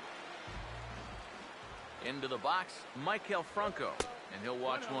 Into the box, Maikel Franco. And he'll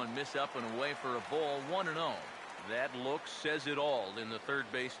watch one miss up and away for a ball, 1-0. That look says it all in the third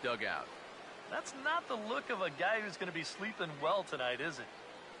base dugout. That's not the look of a guy who's going to be sleeping well tonight, is it?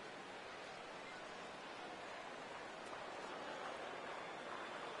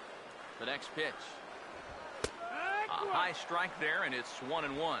 The next pitch. A high strike there, and it's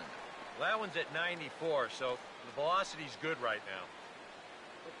 1-1. Well, that one's at 94, so the velocity's good right now.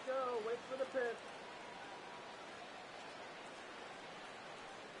 Let's go. Wait for the pitch.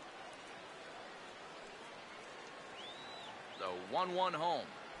 1-1 home.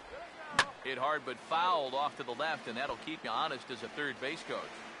 Hit hard but fouled off to the left, and that'll keep you honest as a third base coach.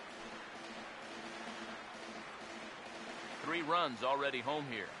 3 runs already home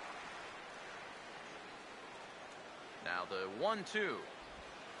here. Now the 1-2.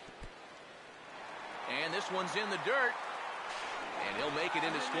 And this one's in the dirt. And he'll make it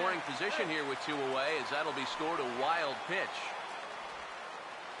into scoring position here with 2 away, as that'll be scored a wild pitch.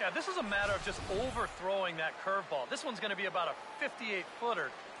 Yeah, this is a matter of just overthrowing that curveball. This one's going to be about a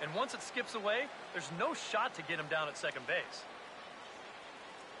 58-footer, and once it skips away, there's no shot to get him down at second base.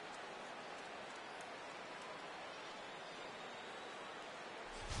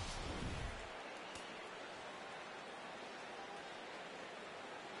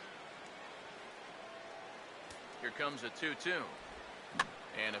 Here comes a 2-2.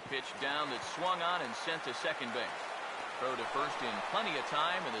 And a pitch down that swung on and sent to second base. Throw to first in plenty of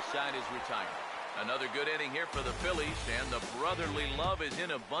time, and the side is retired. Another good inning here for the Phillies, and the brotherly love is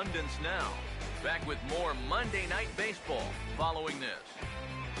in abundance now. Back with more Monday Night Baseball following this.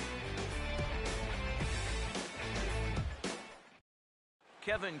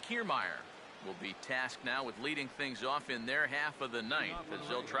 Kevin Kiermaier will be tasked now with leading things off in their half of the ninth, as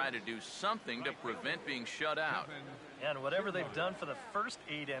they'll try to do something to prevent being shut out. And whatever they've done for the first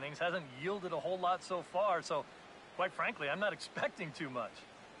 8 innings hasn't yielded a whole lot so far, so quite frankly, I'm not expecting too much.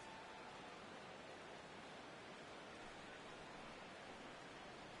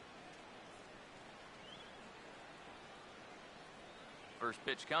 First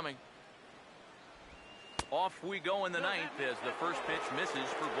pitch coming. Off we go in the ninth as the first pitch misses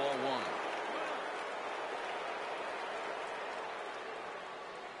for ball 1.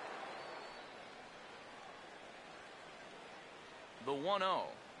 The 1-0.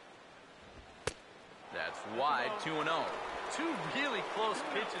 That's wide, 2-0. 2 really close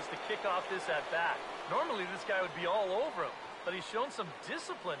pitches to kick off this at-bat. Normally this guy would be all over him, but he's shown some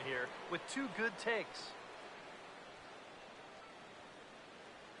discipline here with 2 good takes.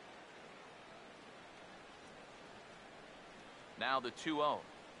 Now the 2-0.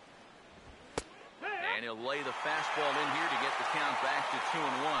 And he'll lay the fastball in here to get the count back to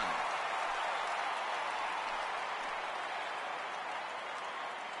 2-1.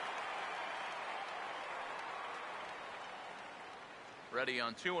 Ready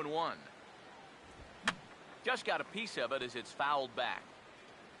on 2-1. Just got a piece of it as it's fouled back.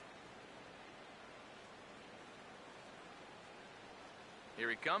 Here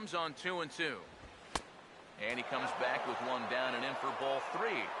he comes on 2-2. And he comes back with 1 down and in for ball 3.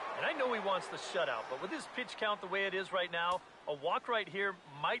 And I know he wants the shutout, but with his pitch count the way it is right now, a walk right here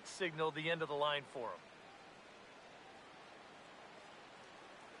might signal the end of the line for him.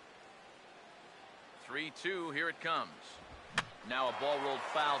 3-2, here it comes. Now a ball rolled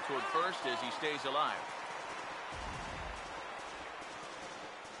foul toward first as he stays alive.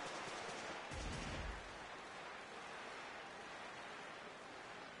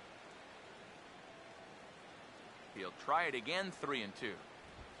 He'll try it again, 3-2.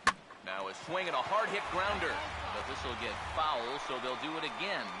 Now a swing and a hard hit grounder, but this will get foul, so they'll do it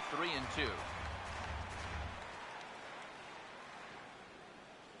again, 3-2.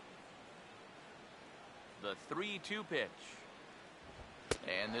 The 3-2 pitch.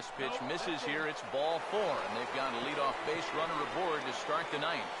 And this pitch misses here. It's ball 4, and they've got a leadoff base runner aboard to start the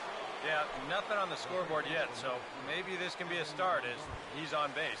ninth. Yeah, nothing on the scoreboard yet, so maybe this can be a start as he's on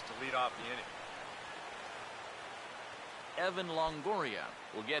base to lead off the inning. Evan Longoria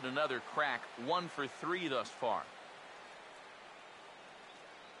will get another crack, 1 for 3 thus far.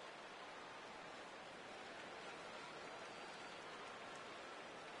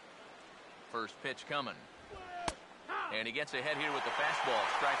 First pitch coming. And he gets ahead here with the fastball,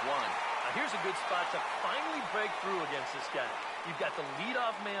 strike 1. Now here's a good spot to finally break through against this guy. You've got the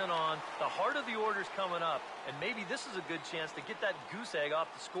leadoff man on, the heart of the order's coming up, and maybe this is a good chance to get that goose egg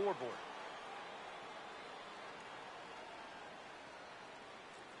off the scoreboard.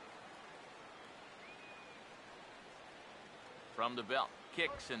 From the belt,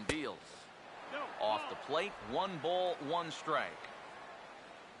 kicks and deals. Off the plate, 1 ball, 1 strike.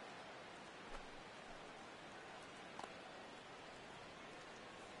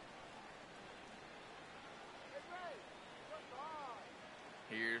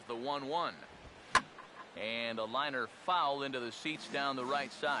 Here's the 1-1. And a liner foul into the seats down the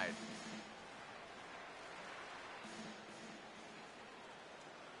right side.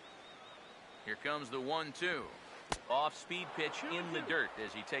 Here comes the 1-2. Off-speed pitch in the dirt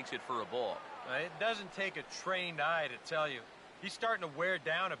as he takes it for a ball. It doesn't take a trained eye to tell you. He's starting to wear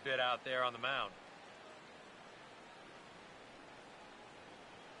down a bit out there on the mound.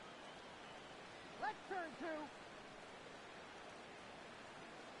 Let's turn 2.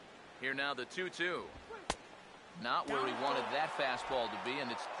 Here now the 2-2. Not where he wanted that fastball to be,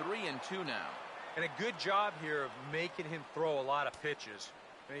 and it's 3-2 now. And a good job here of making him throw a lot of pitches.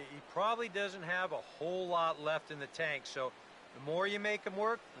 I mean, he probably doesn't have a whole lot left in the tank, so the more you make him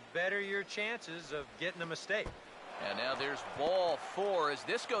work, the better your chances of getting a mistake. And now there's ball 4 as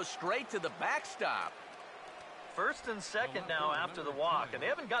this goes straight to the backstop. First and second now after the walk, and they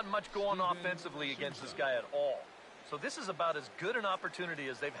haven't gotten much going offensively against this guy at all. So this is about as good an opportunity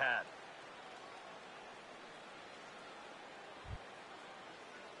as they've had.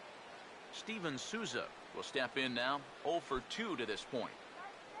 Steven Souza will step in now, 0 for 2 to this point.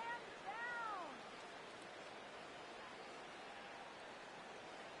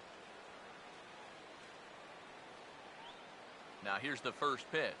 Now here's the first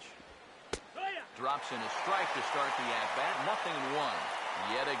pitch. Drops in a strike to start the at-bat. 0-1.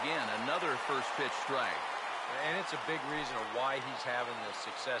 Yet again, another first pitch strike. And it's a big reason of why he's having the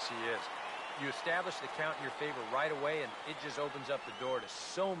success he is. You establish the count in your favor right away, and it just opens up the door to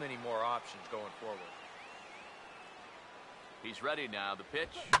so many more options going forward. He's ready now. The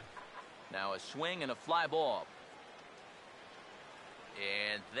pitch. Now a swing and a fly ball.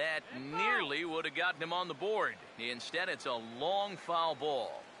 And that nearly would have gotten him on the board. Instead, it's a long foul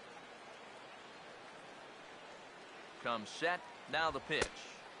ball. Comes set. Now the pitch.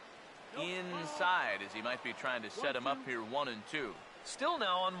 Inside, as he might be trying to set him up here 1-2. Still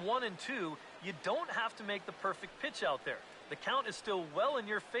now on 1-2, you don't have to make the perfect pitch out there. The count is still well in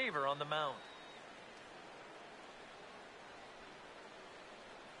your favor on the mound.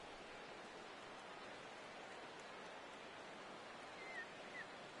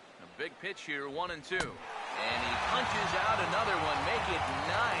 A big pitch here, 1-2. And he punches out another one, make it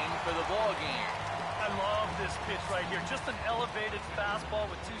 9 for the ball game. I love this pitch right here. Just an elevated fastball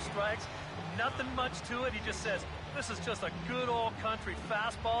with 2 strikes. Nothing much to it. He just says, this is just a good old country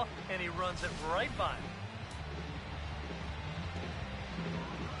fastball, and he runs it right by him.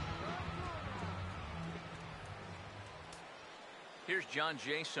 Here's John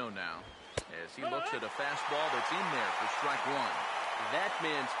Jaso now, as he looks at a fastball that's in there for strike 1. That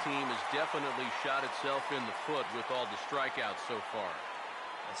man's team has definitely shot itself in the foot with all the strikeouts so far.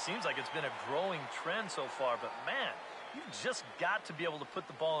 It seems like it's been a growing trend so far, but man, you've just got to be able to put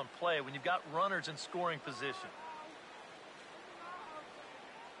the ball in play when you've got runners in scoring position.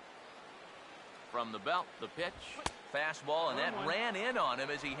 From the belt, the pitch, fastball, and that ran in on him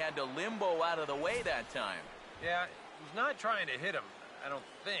as he had to limbo out of the way that time. Yeah, he's not trying to hit him, I don't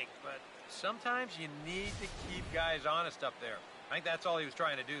think, but sometimes you need to keep guys honest up there. I think that's all he was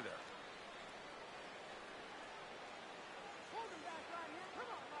trying to do there.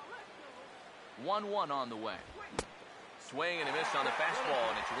 1-1 on the way. Swing and a miss on the fastball,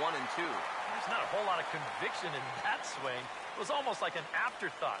 and it's 1-2. There's not a whole lot of conviction in that swing. It was almost like an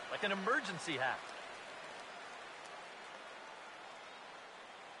afterthought, like an emergency hack.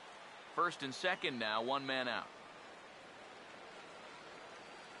 First and second now, 1 man out.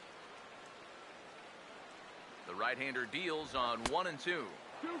 The right-hander deals on 1-2.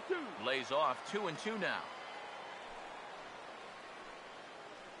 Lays off 2-2 now.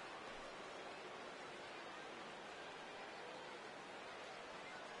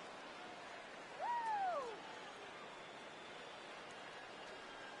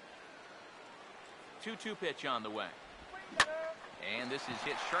 Two-two pitch on the way. And this is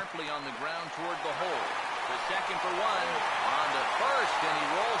hit sharply on the ground toward the hole. The second for 1. On to first, and he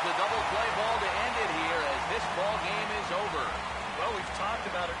rolls the double play ball to end it here as this ball game is over. Well, we've talked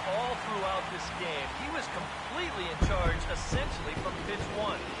about it all throughout this game. He was completely in charge, essentially, from pitch 1.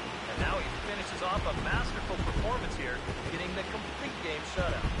 And now he finishes off a masterful performance here, getting the complete game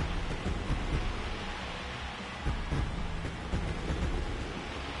shutout.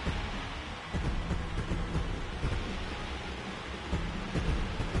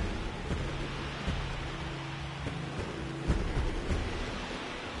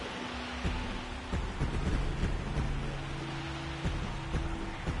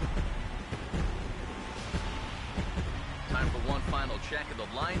 Check of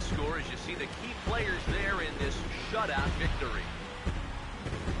the line score as you see the key players there in this shutout victory.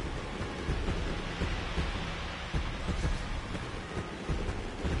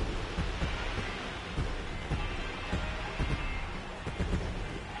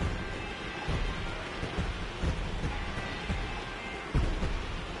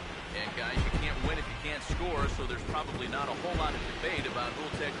 And guys, you can't win if you can't score, so there's probably not a whole lot of debate about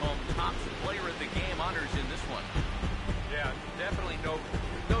who'll take home top player of the game honors in this one. Yeah, definitely no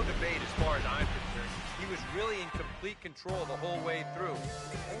debate as far as I'm concerned. He was really in complete control the whole way through.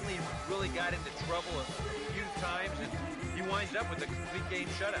 Only really got into trouble a few times, and he winds up with a complete game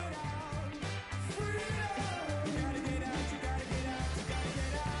shutout.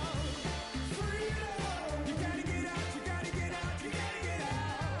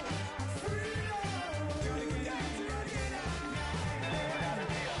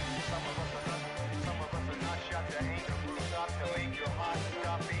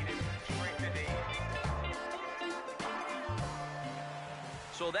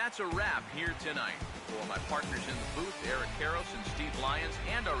 So that's a wrap here tonight. For my partners in the booth, Eric Karros and Steve Lyons,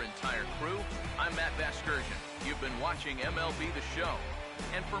 and our entire crew, I'm Matt Vasgersian. You've been watching MLB The Show.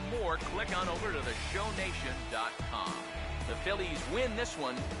 And for more, click on over to theshownation.com. The Phillies win this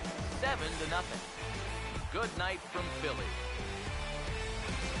one 7-0. Good night from Philly.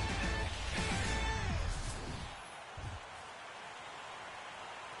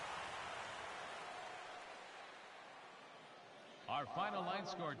 Our final line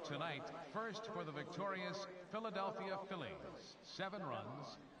score tonight, first for the victorious Philadelphia Phillies. 7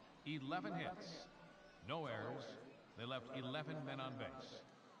 runs, 11 hits, no errors. They left 11 men on base.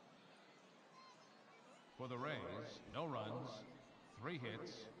 For the Rays, no runs, 3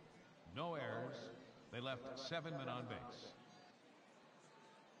 hits, no errors. They left 7 men on base.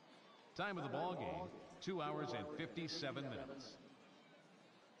 Time of the ball game, 2 hours and 57 minutes.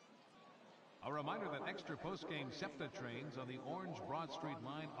 A reminder that extra post-game SEPTA trains on the Orange Broad Street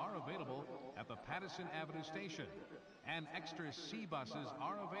line are available at the Patterson Avenue station, and extra C buses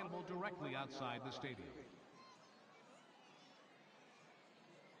are available directly outside the stadium.